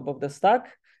 20 on top of the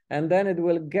stack, and then it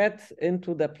will get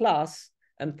into the plus,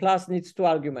 and plus needs two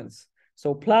arguments.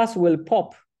 So plus will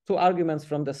pop two arguments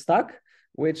from the stack,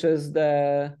 which is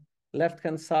the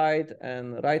left-hand side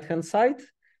and right-hand side.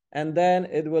 And then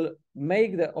it will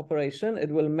make the operation, it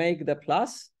will make the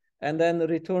plus, and then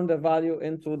return the value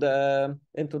into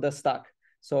the stack.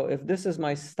 So if this is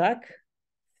my stack,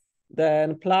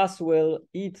 then plus will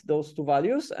eat those two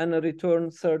values and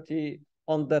return 30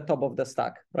 on the top of the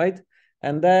stack, right?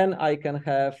 And then I can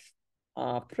have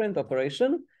a print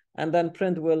operation, and then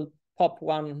print will pop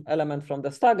one element from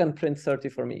the stack and print 30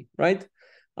 for me, right?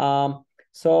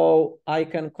 So I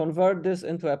can convert this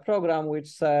into a program which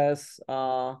says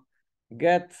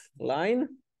get line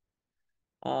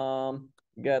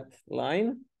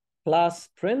plus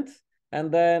print,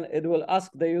 and then it will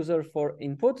ask the user for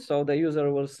input. So the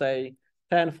user will say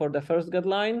 10 for the first get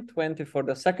line, 20 for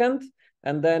the second,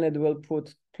 and then it will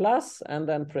put plus and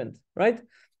then print, right?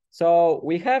 So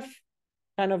we have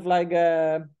kind of like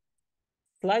a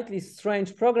slightly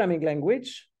strange programming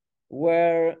language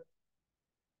where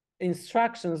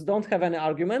instructions don't have any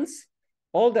arguments.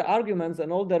 All the arguments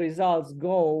and all the results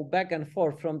go back and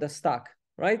forth from the stack,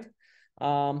 right?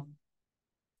 The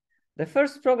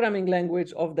first programming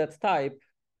language of that type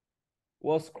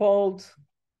was called,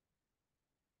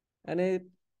 any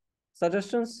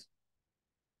suggestions?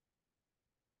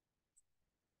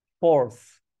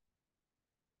 Forth.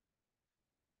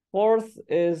 Forth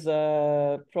is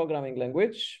a programming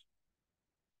language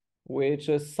which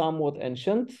is somewhat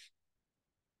ancient.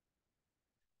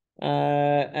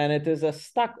 And it is a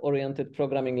stack-oriented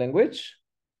programming language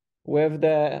with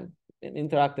the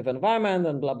interactive environment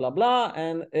and blah, blah, blah.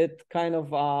 And it kind of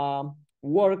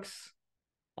works.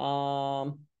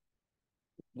 Do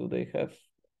they have?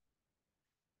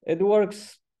 It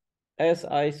works as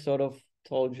I sort of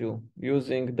told you,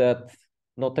 using that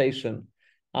notation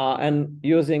and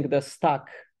using the stack.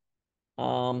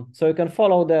 So you can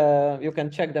follow you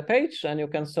can check the page and you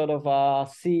can sort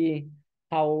of see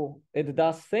how it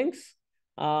does things.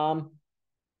 And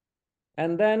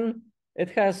then it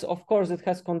has, of course, it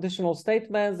has conditional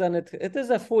statements, and it is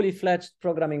a fully fledged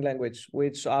programming language,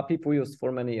 which people used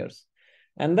for many years.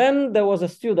 And then there was a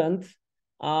student,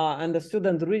 and the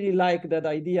student really liked that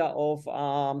idea of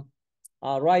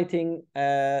writing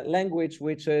a language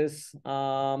which is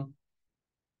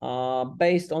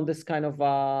based on this kind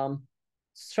of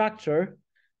structure,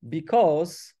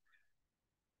 because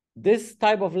this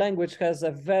type of language has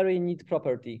a very neat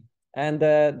property. And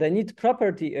the neat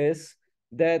property is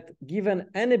that given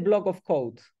any block of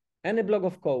code,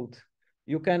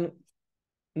 you can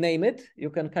name it, you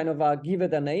can kind of give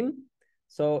it a name.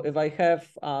 So if I have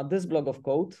this block of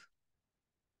code,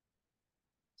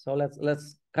 so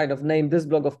let's kind of name this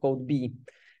block of code B.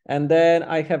 And then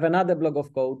I have another block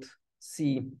of code,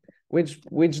 C,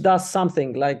 which does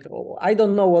something like, I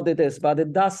don't know what it is, but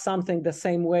it does something the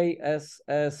same way as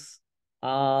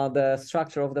the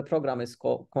structure of the program is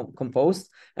composed.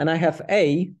 And I have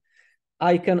A.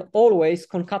 I can always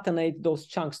concatenate those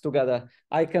chunks together.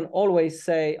 I can always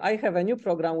say, I have a new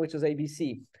program, which is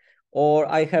ABC, or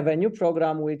I have a new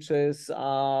program, which is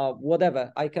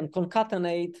whatever. I can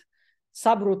concatenate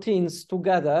subroutines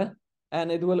together,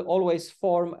 and it will always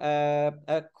form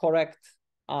a correctly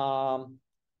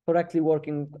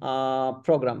working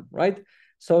program, right?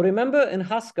 So remember in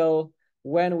Haskell,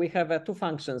 when we have two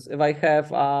functions, if I have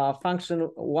function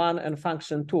 1 and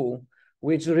function 2,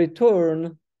 which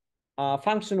return,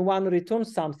 function 1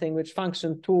 returns something which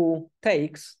function 2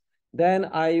 takes, then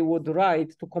I would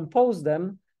write, to compose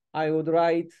them, I would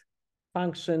write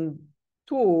function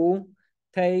 2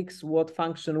 takes what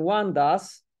function 1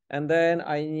 does, and then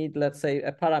I need, let's say,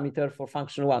 a parameter for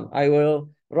function 1. I will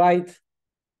write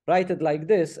it like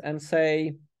this and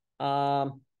say,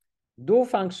 do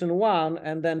function 1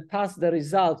 and then pass the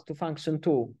result to function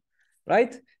 2,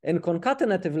 right? In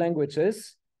concatenative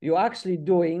languages, you're actually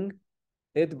doing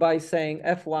it by saying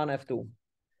F1, F2.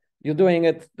 You're doing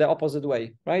it the opposite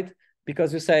way, right?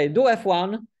 Because you say do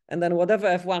F1, and then whatever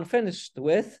F1 finished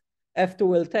with, F2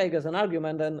 will take as an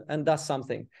argument and does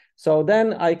something. So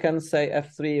then I can say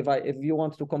F3 if you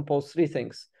want to compose 3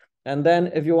 things. And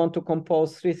then if you want to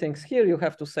compose 3 things here, you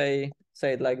have to say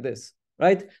it like this,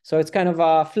 right? So it's kind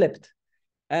of flipped.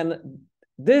 And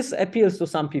this appeals to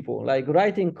some people, like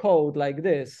writing code like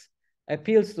this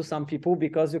appeals to some people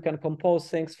because you can compose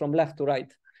things from left to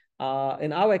right.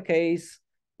 In our case,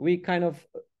 we kind of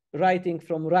writing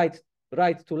from right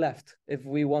to left if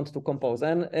we want to compose.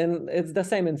 And it's the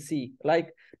same in C.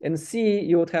 Like in C,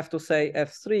 you would have to say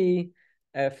F3,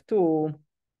 F2,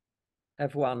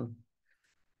 F1.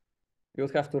 You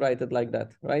would have to write it like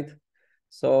that, right?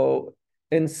 So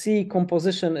in C,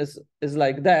 composition is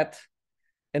like that.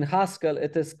 In Haskell,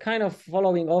 it is kind of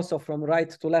following also from right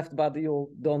to left, but you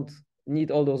don't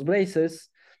need all those braces.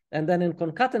 And then in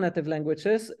concatenative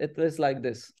languages, it is like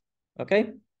this,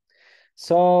 okay?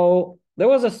 So there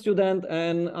was a student,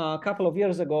 and a couple of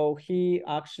years ago, he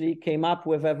actually came up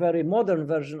with a very modern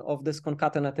version of this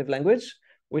concatenative language,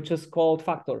 which is called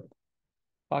Factor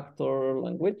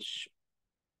language.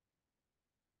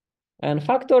 And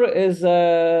Factor is,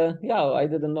 yeah, I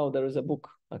didn't know there is a book,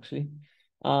 actually.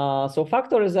 So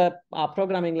Factor is a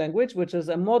programming language, which is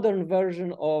a modern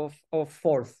version of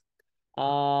Forth.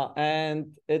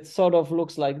 And it sort of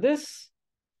looks like this.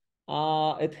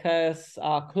 It has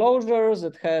closures,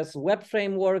 it has web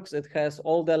frameworks, it has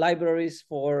all the libraries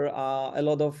for a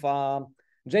lot of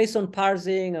JSON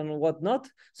parsing and whatnot.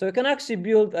 So you can actually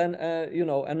build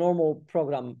a normal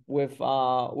program with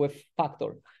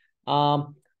Factor.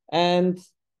 And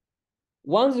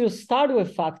once you start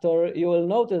with factor, you will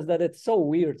notice that it's so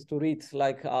weird to read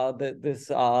like this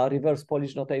reverse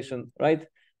Polish notation, right?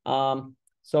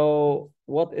 So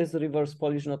what is reverse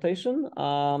Polish notation?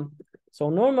 So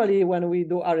normally when we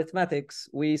do arithmetics,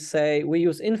 we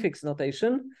use infix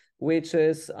notation, which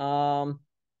is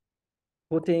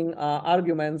putting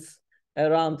arguments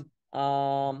around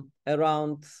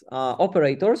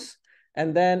operators.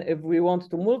 And then if we want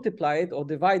to multiply it or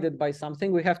divide it by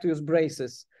something, we have to use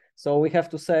braces. So we have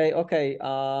to say, okay,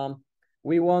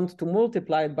 we want to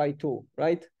multiply it by 2,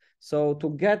 right? So to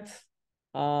get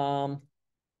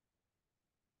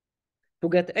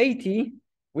 80,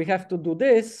 we have to do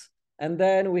this, and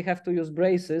then we have to use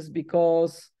braces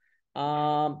because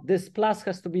this plus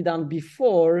has to be done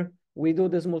before we do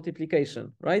this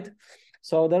multiplication, right?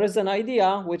 So there is an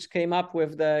idea which came up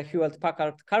with the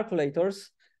Hewlett-Packard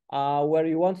calculators, where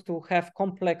you want to have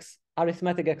complex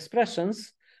arithmetic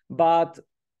expressions, but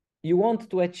you want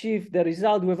to achieve the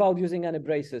result without using any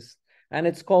braces. And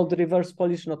it's called reverse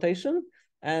Polish notation.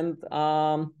 And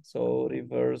so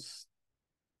reverse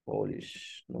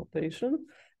Polish notation.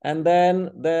 And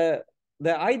then the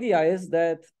idea is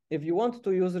that if you want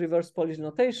to use reverse Polish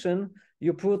notation,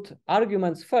 you put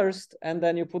arguments first, and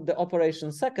then you put the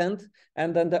operation second,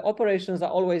 and then the operations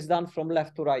are always done from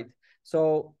left to right.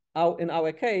 So in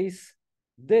our case,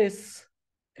 this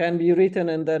can be written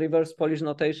in the reverse Polish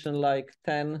notation like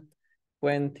 10,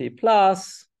 20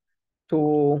 plus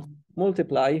to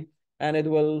multiply, and it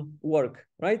will work,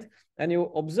 right? And you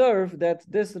observe that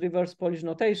this reverse Polish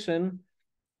notation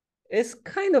is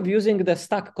kind of using the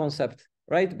stack concept,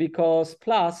 right? Because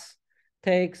plus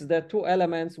takes the two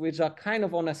elements which are kind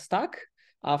of on a stack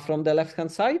from the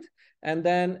left-hand side, and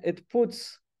then it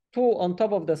puts 2 on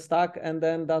top of the stack and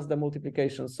then does the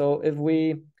multiplication. So if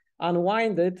we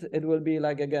unwind it, it will be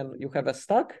like, again, you have a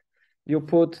stack, you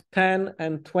put 10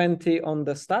 and 20 on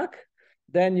the stack,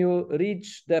 then you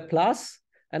reach the plus,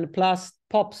 and plus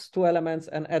pops 2 elements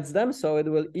and adds them. So it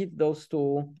will eat those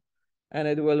 2 and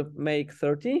it will make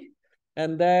 30.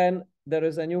 And then there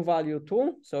is a new value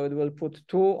 2. So it will put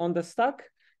 2 on the stack.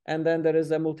 And then there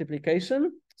is a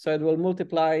multiplication. So it will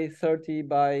multiply 30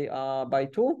 by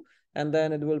 2. And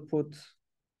then it will put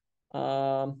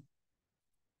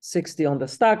 60 on the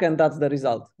stack. And that's the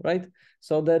result, right?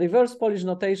 So the reverse Polish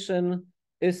notation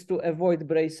is to avoid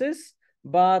braces,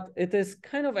 but it is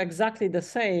kind of exactly the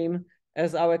same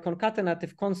as our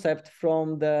concatenative concept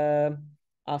from the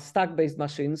stack-based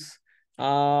machines.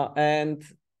 And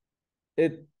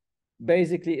it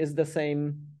basically is the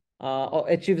same, or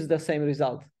achieves the same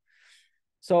result.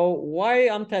 So why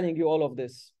I'm telling you all of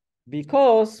this?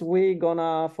 Because we're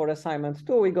gonna, for assignment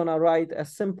 2, we're gonna write a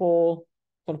simple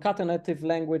concatenative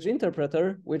language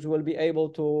interpreter, which will be able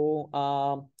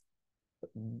to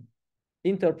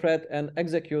interpret and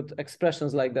execute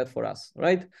expressions like that for us,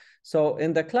 right? So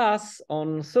in the class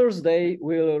on Thursday,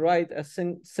 we'll write a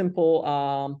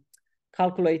simple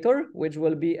calculator, which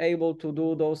will be able to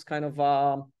do those kind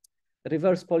of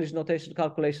reverse Polish notation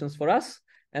calculations for us.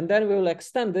 And then we will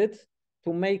extend it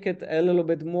to make it a little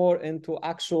bit more into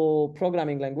actual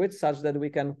programming language, such that we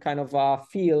can kind of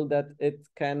feel that it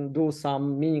can do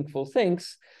some meaningful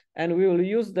things. And we will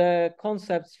use the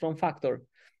concepts from factor.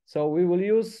 So we will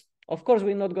use, of course,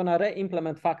 we're not gonna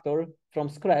re-implement factor from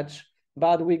scratch,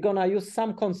 but we're gonna use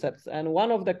some concepts. And one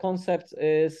of the concepts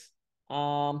is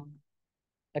a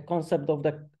concept of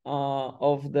the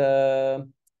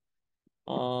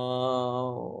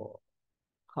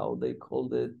how they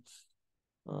called it,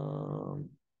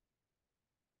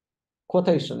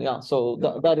 quotation. Yeah, so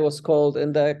that was called,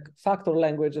 in the factor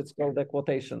language, it's called a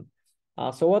quotation.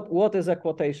 So what is a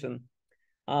quotation?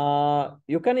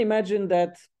 You can imagine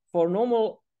that for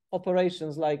normal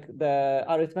operations like the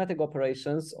arithmetic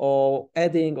operations or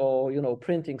adding or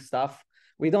printing stuff,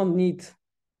 we don't need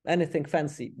anything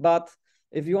fancy. But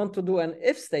if you want to do an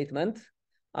if statement,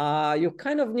 you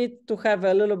kind of need to have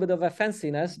a little bit of a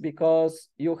fanciness, because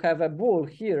you have a bool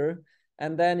here,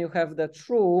 and then you have the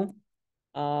true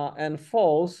and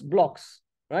false blocks,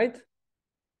 right?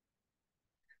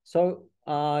 So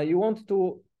you want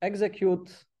to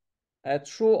execute a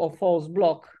true or false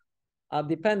block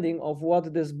depending of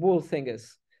what this bool thing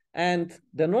is. And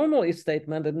the normal if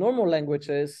statement, the normal language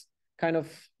is kind of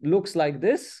looks like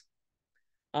this,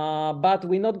 but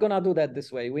we're not gonna do that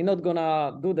this way. We're not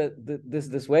gonna do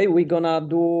this way. We're gonna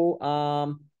do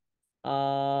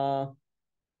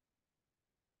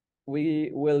we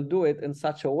will do it in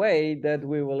such a way that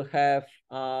we will have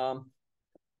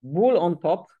bool on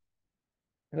top.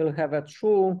 We'll have a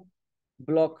true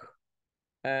block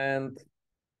and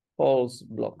false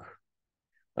block,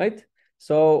 right?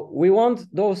 So we want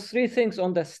those three things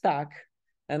on the stack,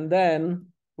 and then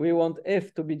we want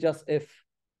if to be just if.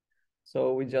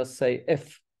 So we just say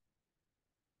if.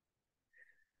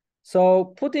 So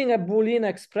putting a Boolean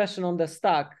expression on the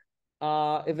stack,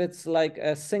 if it's like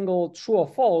a single true or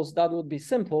false, that would be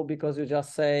simple because you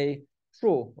just say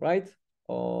true, right?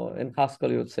 Or in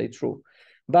Haskell, you would say true.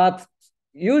 But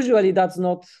usually that's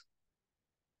not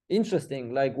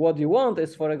interesting. Like what you want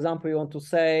is, for example, you want to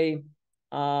say,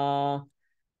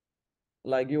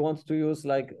 like you want to use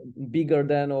like bigger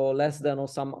than or less than or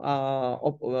some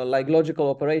like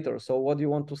logical operator. So what you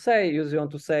want to say is you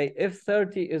want to say if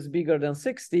 30 is bigger than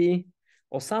 60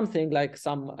 or something like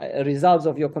some results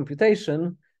of your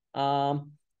computation,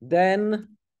 then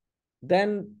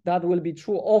that will be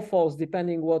true or false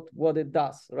depending what it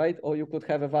does, right? Or you could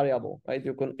have a variable, right?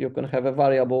 You can have a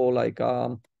variable like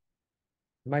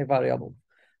my variable,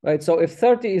 right? So if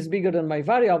 30 is bigger than my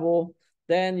variable,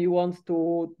 then you want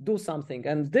to do something.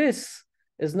 And this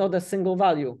is not a single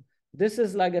value. This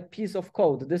is like a piece of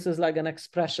code. This is like an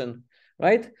expression,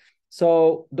 right?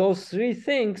 So those three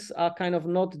things are kind of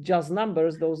not just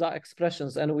numbers, those are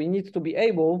expressions. And we need to be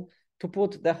able to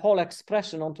put the whole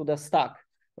expression onto the stack,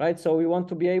 right? So we want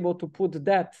to be able to put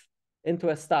that into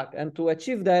a stack. And to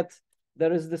achieve that,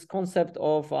 there is this concept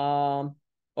of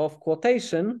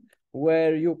quotation,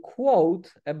 where you quote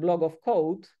a block of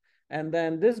code, and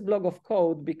then this block of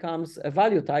code becomes a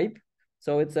value type.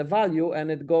 So it's a value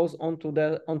and it goes onto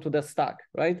the stack,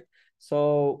 right?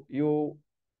 So you,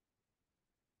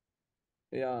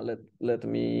 yeah, let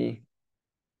me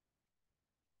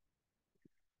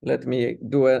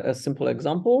do a simple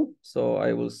example. So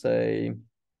I will say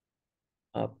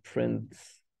print.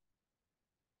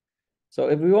 So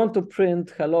if we want to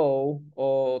print hello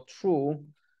or true,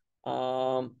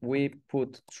 we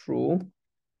put true,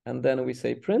 and then we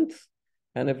say print.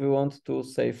 And if we want to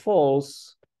say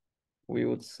false, we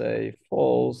would say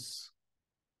false,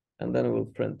 and then we'll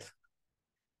print.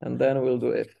 And then we'll do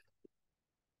if.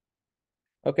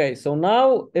 Okay, so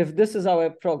now if this is our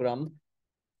program,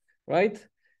 right?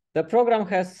 The program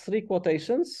has three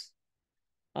quotations,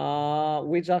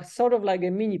 which are sort of like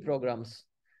a mini programs.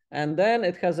 And then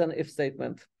it has an if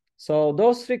statement. So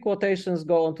those three quotations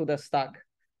go onto the stack.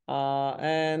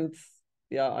 And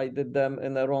yeah, I did them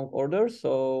in the wrong order.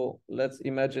 So let's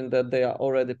imagine that they are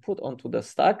already put onto the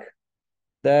stack.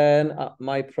 Then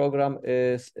my program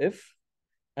is if,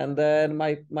 and then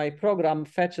my program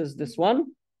fetches this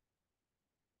one,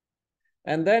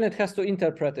 and then it has to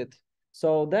interpret it.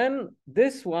 So then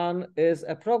this one is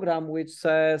a program which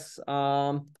says,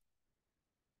 actually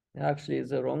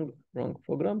it's a wrong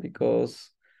program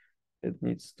because it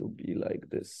needs to be like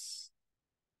this.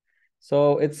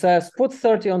 So it says put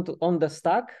 30 on the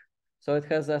stack. So it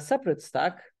has a separate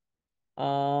stack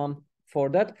for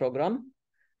that program.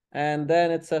 And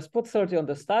then it says put 30 on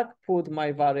the stack, put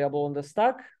my variable on the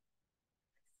stack.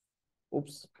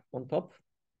 Oops, on top.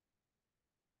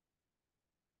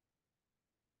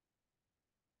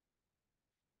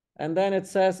 And then it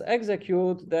says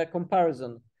execute the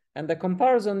comparison. And the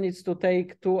comparison needs to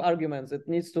take two arguments. It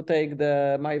needs to take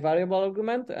the my variable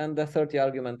argument and the 30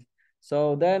 argument.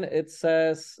 So then it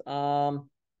says,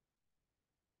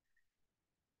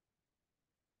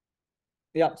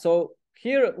 yeah, so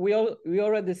here we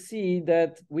already see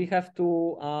that we have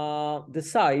to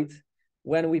decide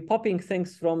when we popping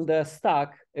things from the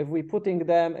stack, if we putting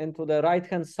them into the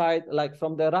right-hand side, like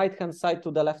from the right-hand side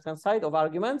to the left-hand side of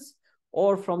arguments,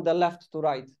 or from the left to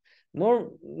right.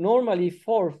 Normally,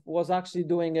 for was actually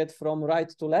doing it from right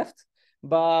to left,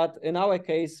 but in our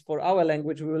case, for our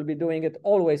language, we will be doing it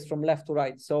always from left to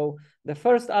right. So the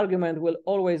first argument will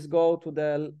always go to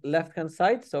the left-hand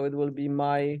side, so it will be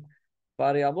my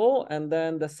variable, and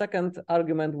then the second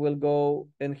argument will go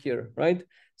in here, right?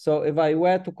 So if I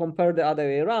were to compare the other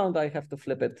way around, I have to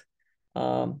flip it.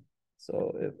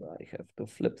 So if I have to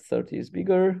flip 30 is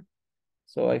bigger,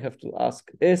 so I have to ask,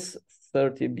 is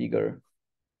 30 bigger?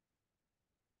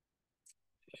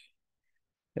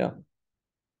 Yeah.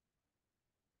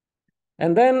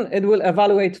 And then it will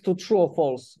evaluate to true or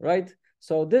false, right?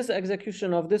 So this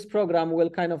execution of this program will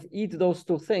kind of eat those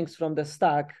two things from the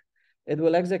stack. It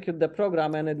will execute the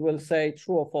program and it will say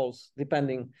true or false,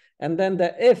 depending. And then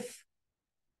the if,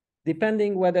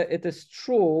 depending whether it is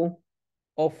true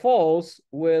or false,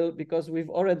 will, because we've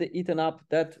already eaten up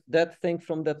that thing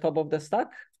from the top of the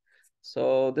stack.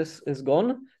 So this is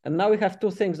gone. And now we have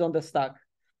two things on the stack.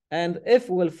 And if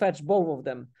will fetch both of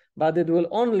them, but it will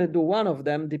only do one of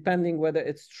them depending whether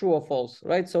it's true or false,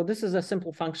 right? So this is a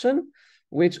simple function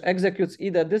which executes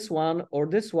either this one or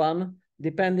this one,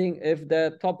 depending if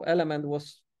the top element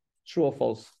was true or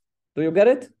false. Do you get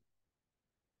it?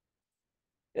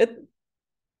 it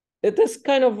is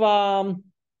kind of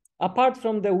apart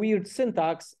from the weird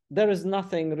syntax, there is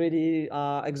nothing really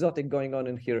exotic going on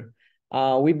in here.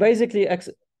 We basically,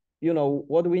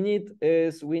 what we need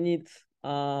is we need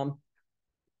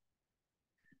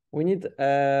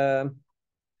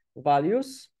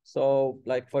values. So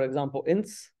like, for example,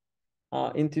 ints,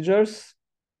 integers,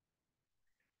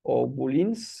 or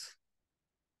booleans.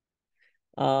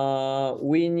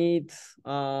 We need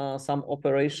some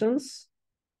operations,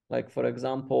 like, for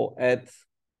example, add,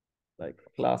 like,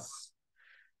 class,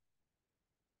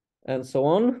 and so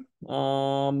on.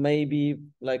 Maybe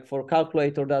like for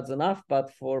calculator, that's enough,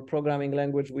 but for programming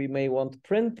language, we may want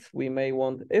print, we may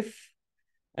want if,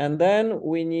 and then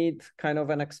we need kind of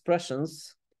an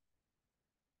expressions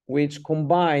which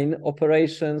combine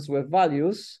operations with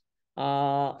values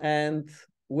and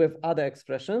with other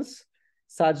expressions,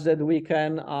 such that we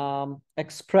can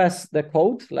express the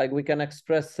code, like we can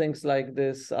express things like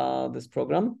this, this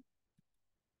program.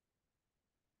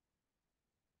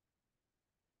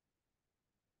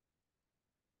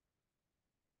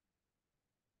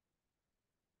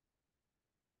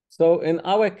 So in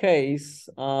our case,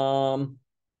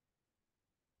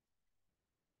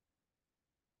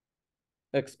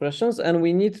 expressions, and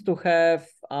we need to have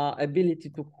ability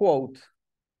to quote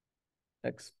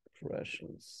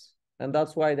expressions, and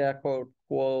that's why they are called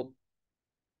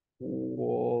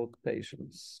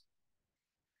quotations.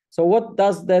 So what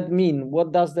does that mean?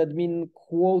 What does that mean,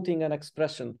 quoting an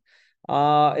expression?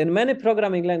 In many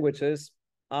programming languages,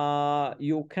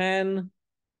 you can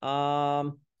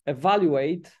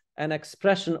evaluate an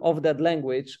expression of that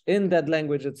language in that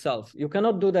language itself. You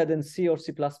cannot do that in C or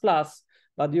C++,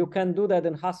 but you can do that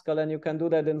in Haskell, and you can do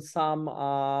that in some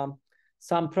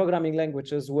programming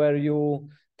languages where you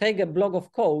take a block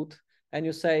of code and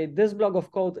you say, this block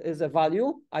of code is a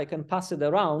value, I can pass it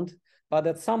around, but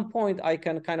at some point I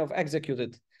can kind of execute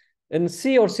it. In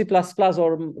C or C++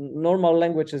 or normal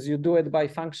languages, you do it by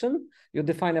function. You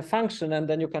define a function, and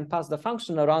then you can pass the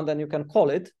function around and you can call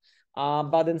it.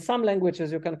 But in some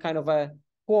languages, you can kind of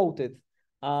quote it.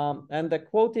 And the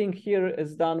quoting here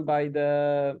is done by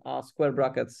the square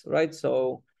brackets, right?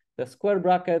 So the square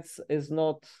brackets is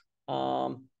not...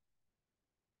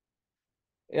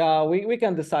 yeah, we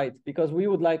can decide, because we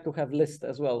would like to have list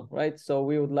as well, right? So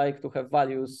we would like to have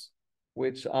values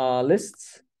which are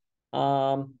lists.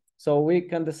 So we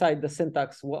can decide the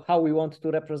syntax, how we want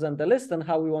to represent the list and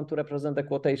how we want to represent the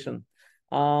quotation.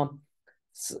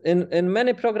 In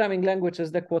many programming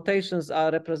languages, the quotations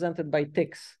are represented by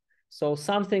ticks. So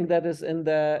something that is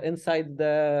inside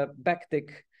the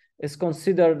backtick is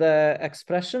considered the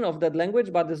expression of that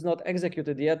language, but is not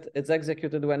executed yet. It's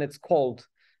executed when it's called,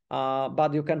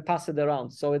 but you can pass it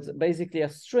around. So it's basically a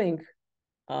string.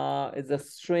 It's a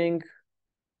string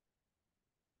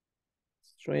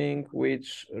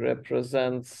which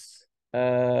represents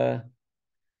an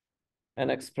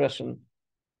expression.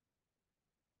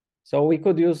 So we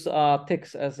could use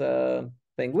ticks as a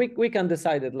thing. We can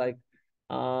decide it like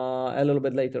a little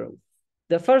bit later.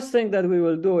 The first thing that we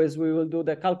will do is we will do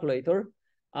the calculator,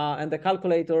 and the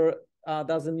calculator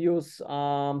doesn't use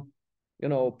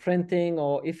printing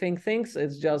or ifing things.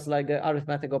 It's just like the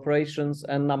arithmetic operations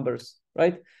and numbers,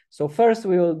 right? So first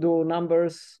we will do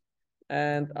numbers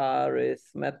and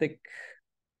arithmetic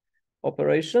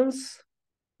operations,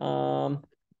 and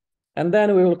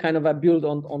then we will kind of build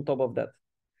on top of that.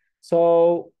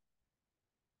 So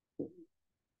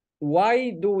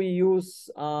why do we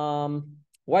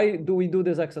do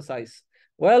this exercise?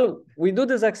 Well, we do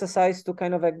this exercise to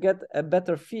kind of get a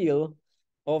better feel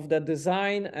of the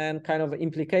design and kind of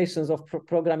implications of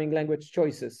programming language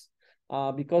choices.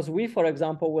 Because we, for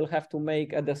example, will have to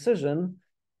make a decision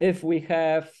if we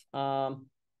have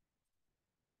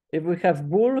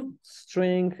bool,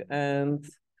 string, and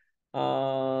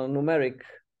numeric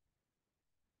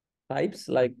types,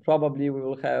 like probably we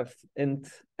will have int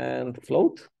and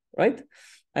float, right?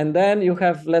 And then you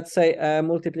have, let's say, a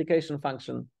multiplication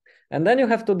function. And then you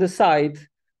have to decide,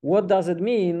 what does it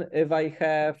mean if I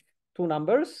have two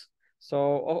numbers?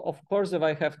 So of course, if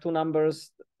I have two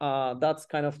numbers, that's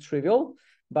kind of trivial.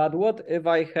 But what if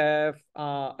I have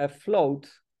a float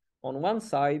on one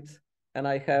side and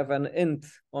I have an int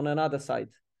on another side?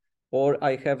 Or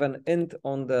I have an int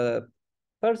on the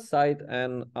first side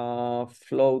and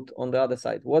float on the other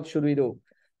side. What should we do?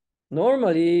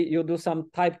 Normally, you do some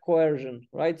type coercion,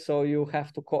 right? So you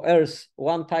have to coerce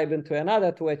one type into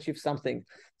another to achieve something.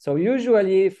 So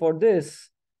usually for this,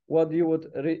 what you would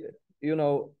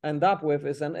end up with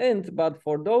is an int, but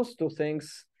for those two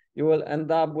things, you will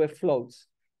end up with floats.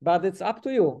 But it's up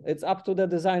to you. It's up to the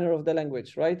designer of the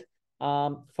language, right?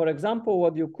 For example,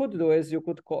 what you could do is you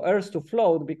could coerce to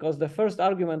float because the first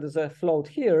argument is a float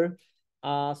here.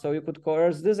 So you could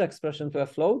coerce this expression to a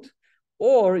float,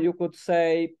 or you could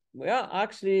say, yeah,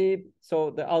 actually,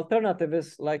 so the alternative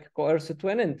is like coerce it to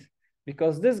an int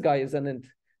because this guy is an int.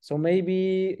 So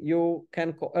maybe you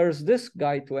can coerce this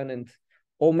guy to an int,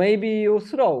 or maybe you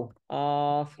throw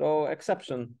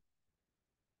exception,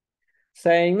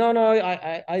 saying, no,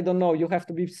 I don't know. You have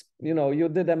to be, you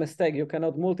did a mistake. You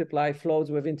cannot multiply floats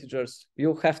with integers.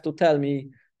 You have to tell me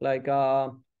like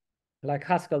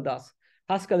Haskell does.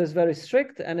 Haskell is very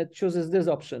strict and it chooses this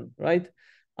option, right?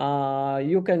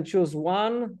 You can choose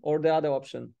one or the other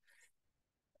option.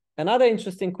 Another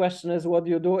interesting question is what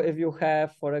do you do if you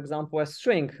have, for example, a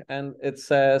string and it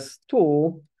says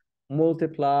 2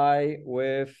 multiply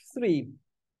with 3,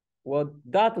 what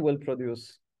that will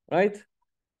produce, right?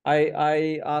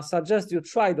 I suggest you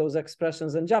try those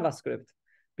expressions in JavaScript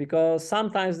because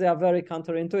sometimes they are very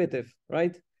counterintuitive,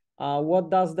 right? What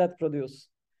does that produce?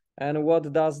 And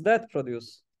what does that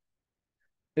produce?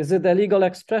 Is it a legal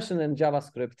expression in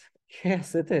JavaScript?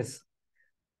 Yes, it is.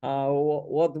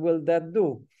 What will that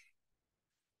do?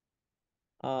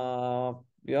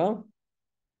 Yeah.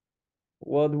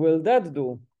 What will that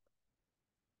do?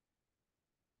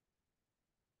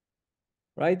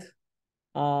 Right?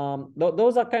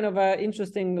 Those are kind of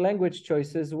interesting language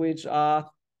choices, which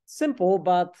are simple,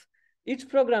 but each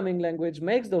programming language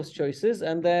makes those choices,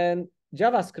 and then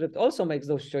JavaScript also makes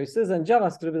those choices, and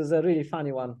JavaScript is a really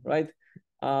funny one, right?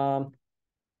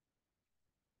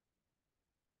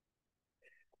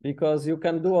 Because you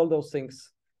can do all those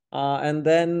things. And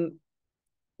then,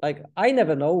 like, I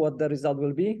never know what the result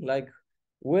will be. Like,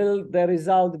 will the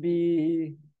result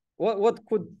be, what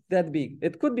could that be?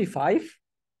 It could be 5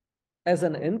 as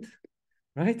an int,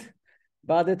 right?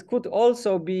 But it could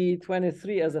also be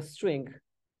 23 as a string,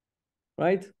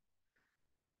 right?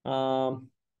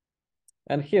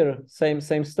 And here,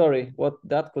 same story. What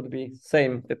that could be,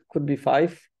 same. It could be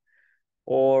 5,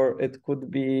 or it could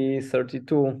be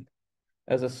 32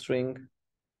 as a string.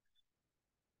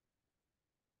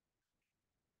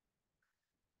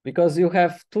 Because you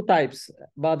have 2 types,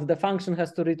 but the function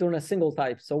has to return a single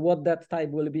type. So what that type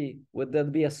will be? Would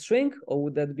that be a string or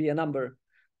would that be a number?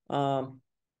 So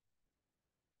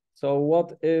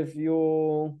what if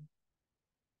you,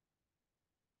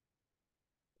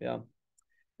 yeah.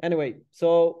 Anyway,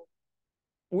 so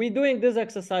we're doing this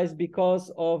exercise because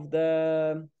of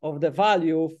the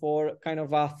value for kind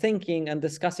of thinking and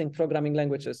discussing programming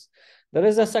languages. There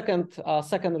is a second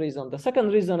reason. The second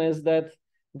reason is that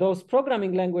those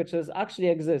programming languages actually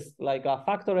exist, like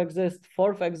factor exists,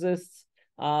 forth exists.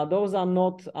 Those are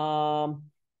not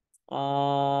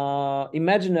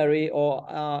imaginary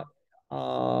or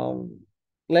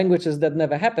languages that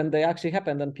never happened. They actually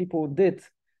happened, and people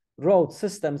wrote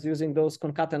systems using those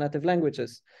concatenative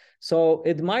languages. So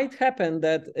it might happen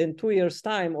that in 2 years'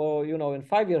 time, or in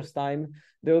 5 years' time,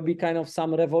 there will be kind of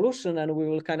some revolution, and we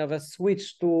will kind of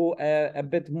switch to a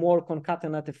bit more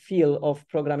concatenative feel of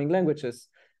programming languages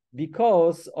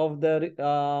because of the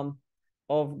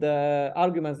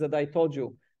arguments that I told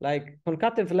you. Like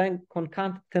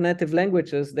concatenative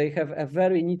languages, they have a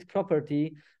very neat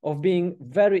property of being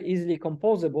very easily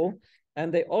composable,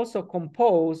 and they also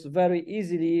compose very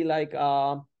easily, like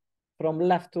from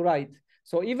left to right.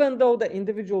 So even though the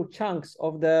individual chunks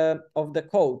of the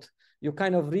code you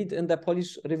kind of read in the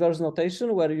Polish reverse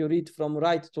notation, where you read from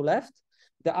right to left,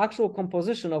 the actual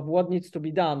composition of what needs to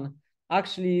be done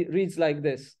actually reads like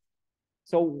this.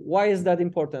 So why is that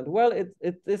important? Well,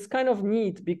 it's kind of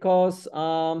neat because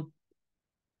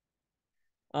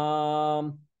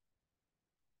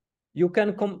you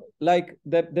can like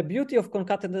the beauty of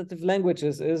concatenative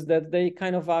languages is that they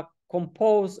kind of are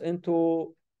composed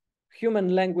into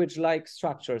human language-like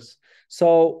structures.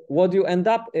 So what you end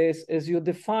up is you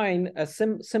define a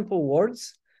simple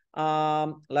words,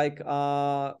 like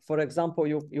for example,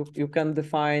 you can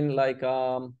define like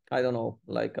I don't know,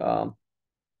 like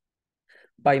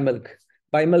buy milk.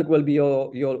 Buy milk will be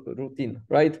your routine,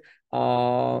 right?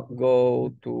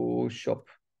 Go to shop,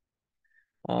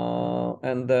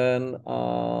 and then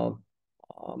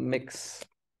mix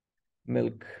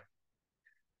milk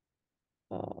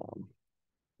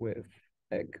with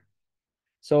egg.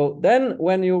 So then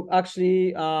when you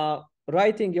actually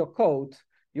writing your code,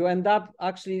 you end up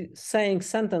actually saying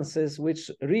sentences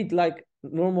which read like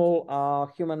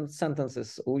normal human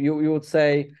sentences. You would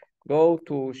say, go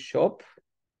to shop,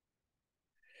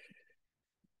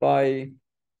 buy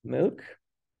milk,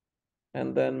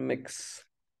 and then mix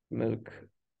milk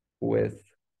with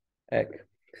egg.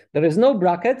 There is no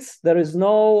brackets. There is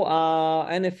no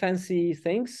any fancy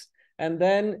things. and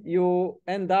then you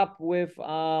end up with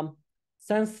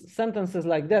sentences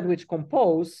like that, which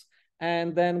compose,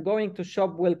 and then going to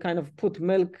shop will kind of put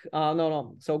milk.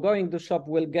 So going to shop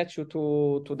will get you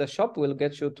to the shop, will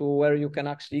get you to where you can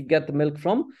actually get the milk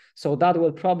from. So that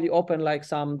will probably open like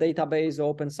some database, or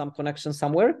open some connection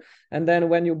somewhere. And then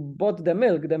when you bought the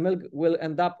milk will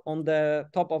end up on the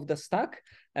top of the stack.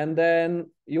 And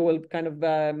then you will kind of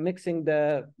mixing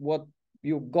what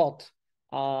you got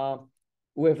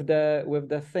with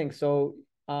the thing. So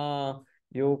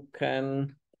you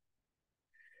can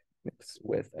mix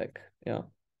with egg, yeah.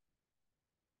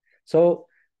 So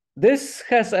this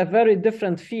has a very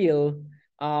different feel,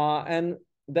 and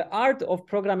the art of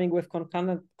programming with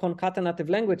concatenative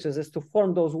languages is to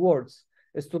form those words,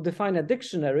 is to define a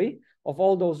dictionary of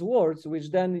all those words, which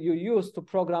then you use to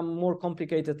program more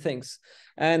complicated things.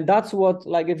 And that's what,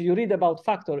 like, if you read about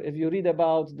factor, if you read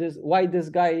about this, why this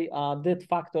guy did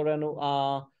factor and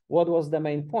what was the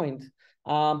main point,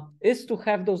 is to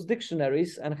have those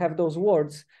dictionaries and have those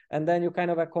words, and then you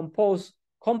kind of compose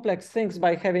complex things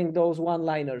by having those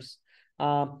one-liners.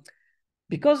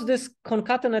 Because this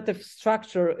concatenative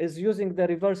structure is using the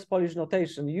reverse Polish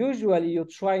notation, usually you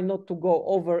try not to go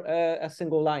over a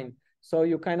single line. So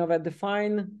you kind of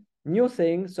define new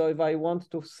things. So if I want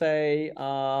to say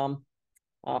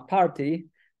party,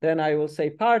 then I will say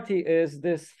party is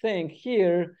this thing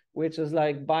here, which is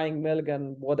like buying milk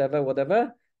and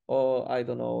whatever, or I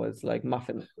don't know, it's like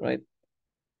muffin, right?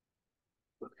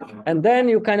 And then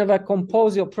you kind of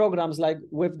compose your programs like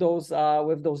with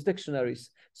those dictionaries.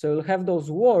 So you'll have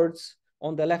those words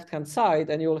on the left-hand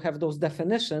side, and you'll have those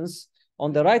definitions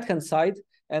on the right-hand side,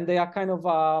 and they are kind of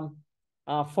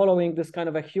following this kind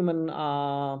of a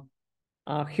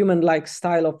human-like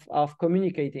style of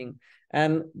communicating.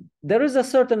 And there is a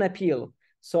certain appeal.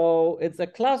 So it's a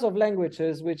class of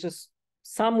languages which is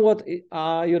somewhat,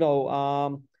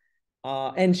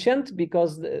 ancient,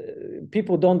 because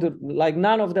people don't like,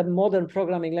 none of the modern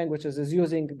programming languages is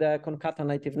using the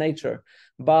concatenative nature,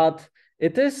 but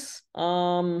it is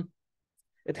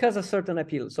it has a certain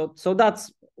appeal. So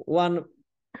that's one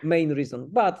main reason.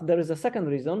 But there is a second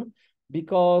reason,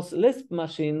 because Lisp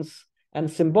machines and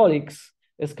symbolics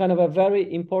is kind of a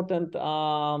very important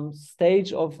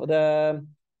stage of the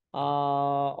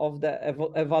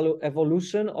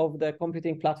evolution of the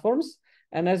computing platforms.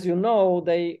 And as you know,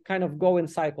 they kind of go in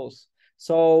cycles.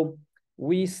 So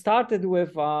we started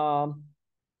with a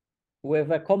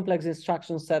complex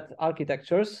instruction set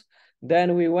architectures.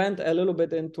 Then we went a little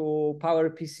bit into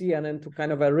PowerPC and into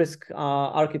kind of a RISC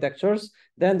architectures.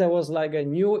 Then there was like a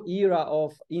new era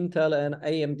of Intel and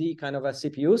AMD kind of a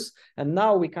CPUs. And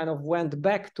now we kind of went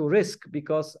back to RISC,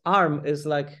 because ARM is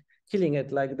like killing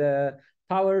it. Like the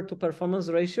power to performance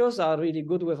ratios are really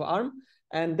good with ARM.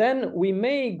 And then we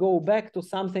may go back to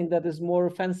something that is more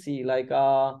fancy, like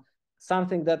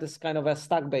something that is kind of a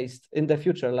stack-based in the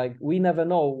future. Like we never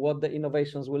know what the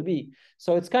innovations will be.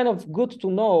 So it's kind of good to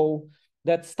know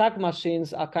that stack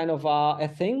machines are kind of a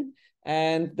thing,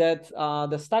 and that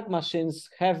the stack machines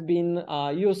have been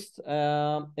used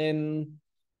in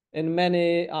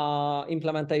many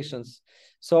implementations.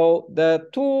 So the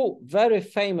two very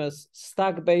famous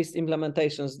stack-based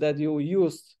implementations that you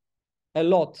used a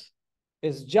lot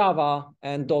is Java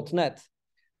and .NET.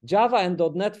 Java and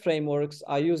 .NET frameworks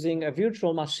are using a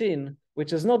virtual machine,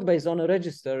 which is not based on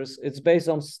registers, it's based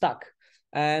on stack.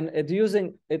 And it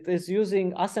is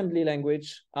using assembly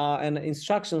language and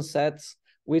instruction sets,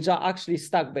 which are actually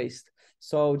stack-based.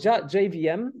 So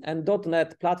JVM and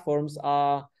 .NET platforms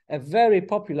are a very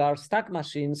popular stack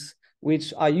machines,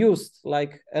 which are used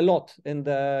like a lot in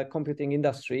the computing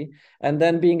industry. And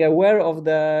then being aware of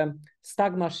the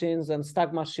stack machines and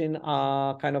stack machine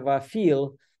kind of a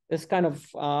feel is kind of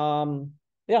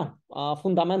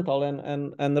fundamental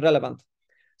and relevant.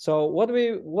 So what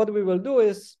we will do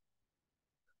is,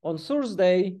 on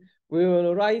Thursday we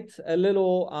will write a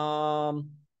little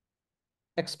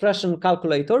expression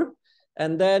calculator,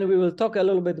 and then we will talk a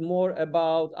little bit more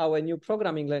about our new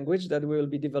programming language that we will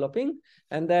be developing,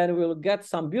 and then we'll get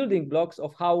some building blocks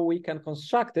of how we can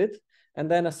construct it. And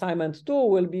then assignment 2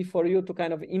 will be for you to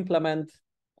kind of implement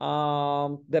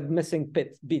the missing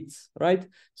bits, right?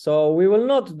 So we will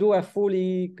not do a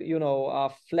fully,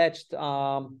 fledged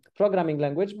programming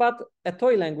language, but a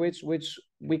toy language which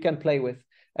we can play with.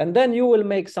 And then you will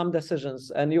make some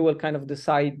decisions, and you will kind of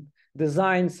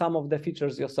design some of the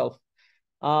features yourself.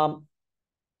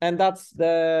 And that's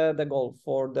the goal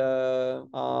for the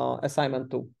assignment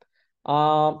 2.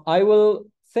 I will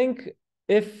think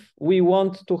if we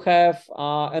want to have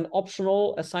an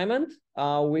optional assignment,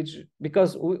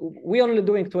 because we're only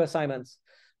doing 2 assignments.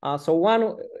 So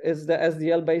one is the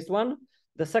SDL-based one.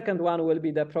 The second one will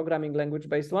be the programming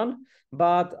language-based one.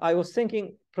 But I was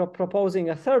thinking proposing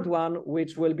a third one,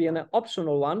 which will be an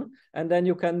optional one. And then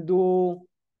you can do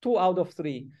 2 out of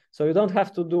 3. So you don't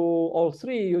have to do all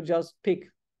 3. You just pick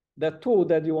the 2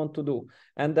 that you want to do.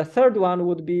 And the third one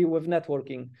would be with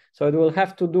networking. So it will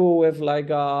have to do with like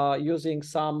using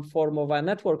some form of a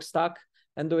network stack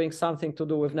and doing something to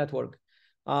do with network.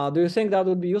 Do you think that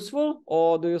would be useful,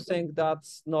 or do you think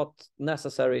that's not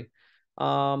necessary?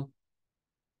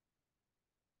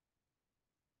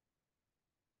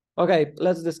 Okay,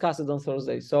 let's discuss it on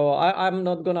Thursday. So I'm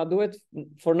not gonna do it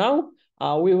for now.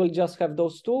 We will just have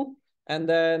those 2, and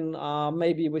then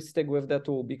maybe we stick with the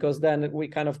 2, because then we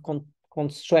kind of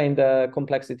constrain the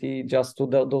complexity just to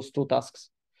those 2 tasks.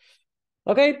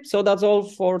 Okay, so that's all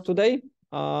for today.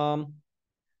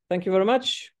 Thank you very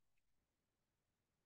much.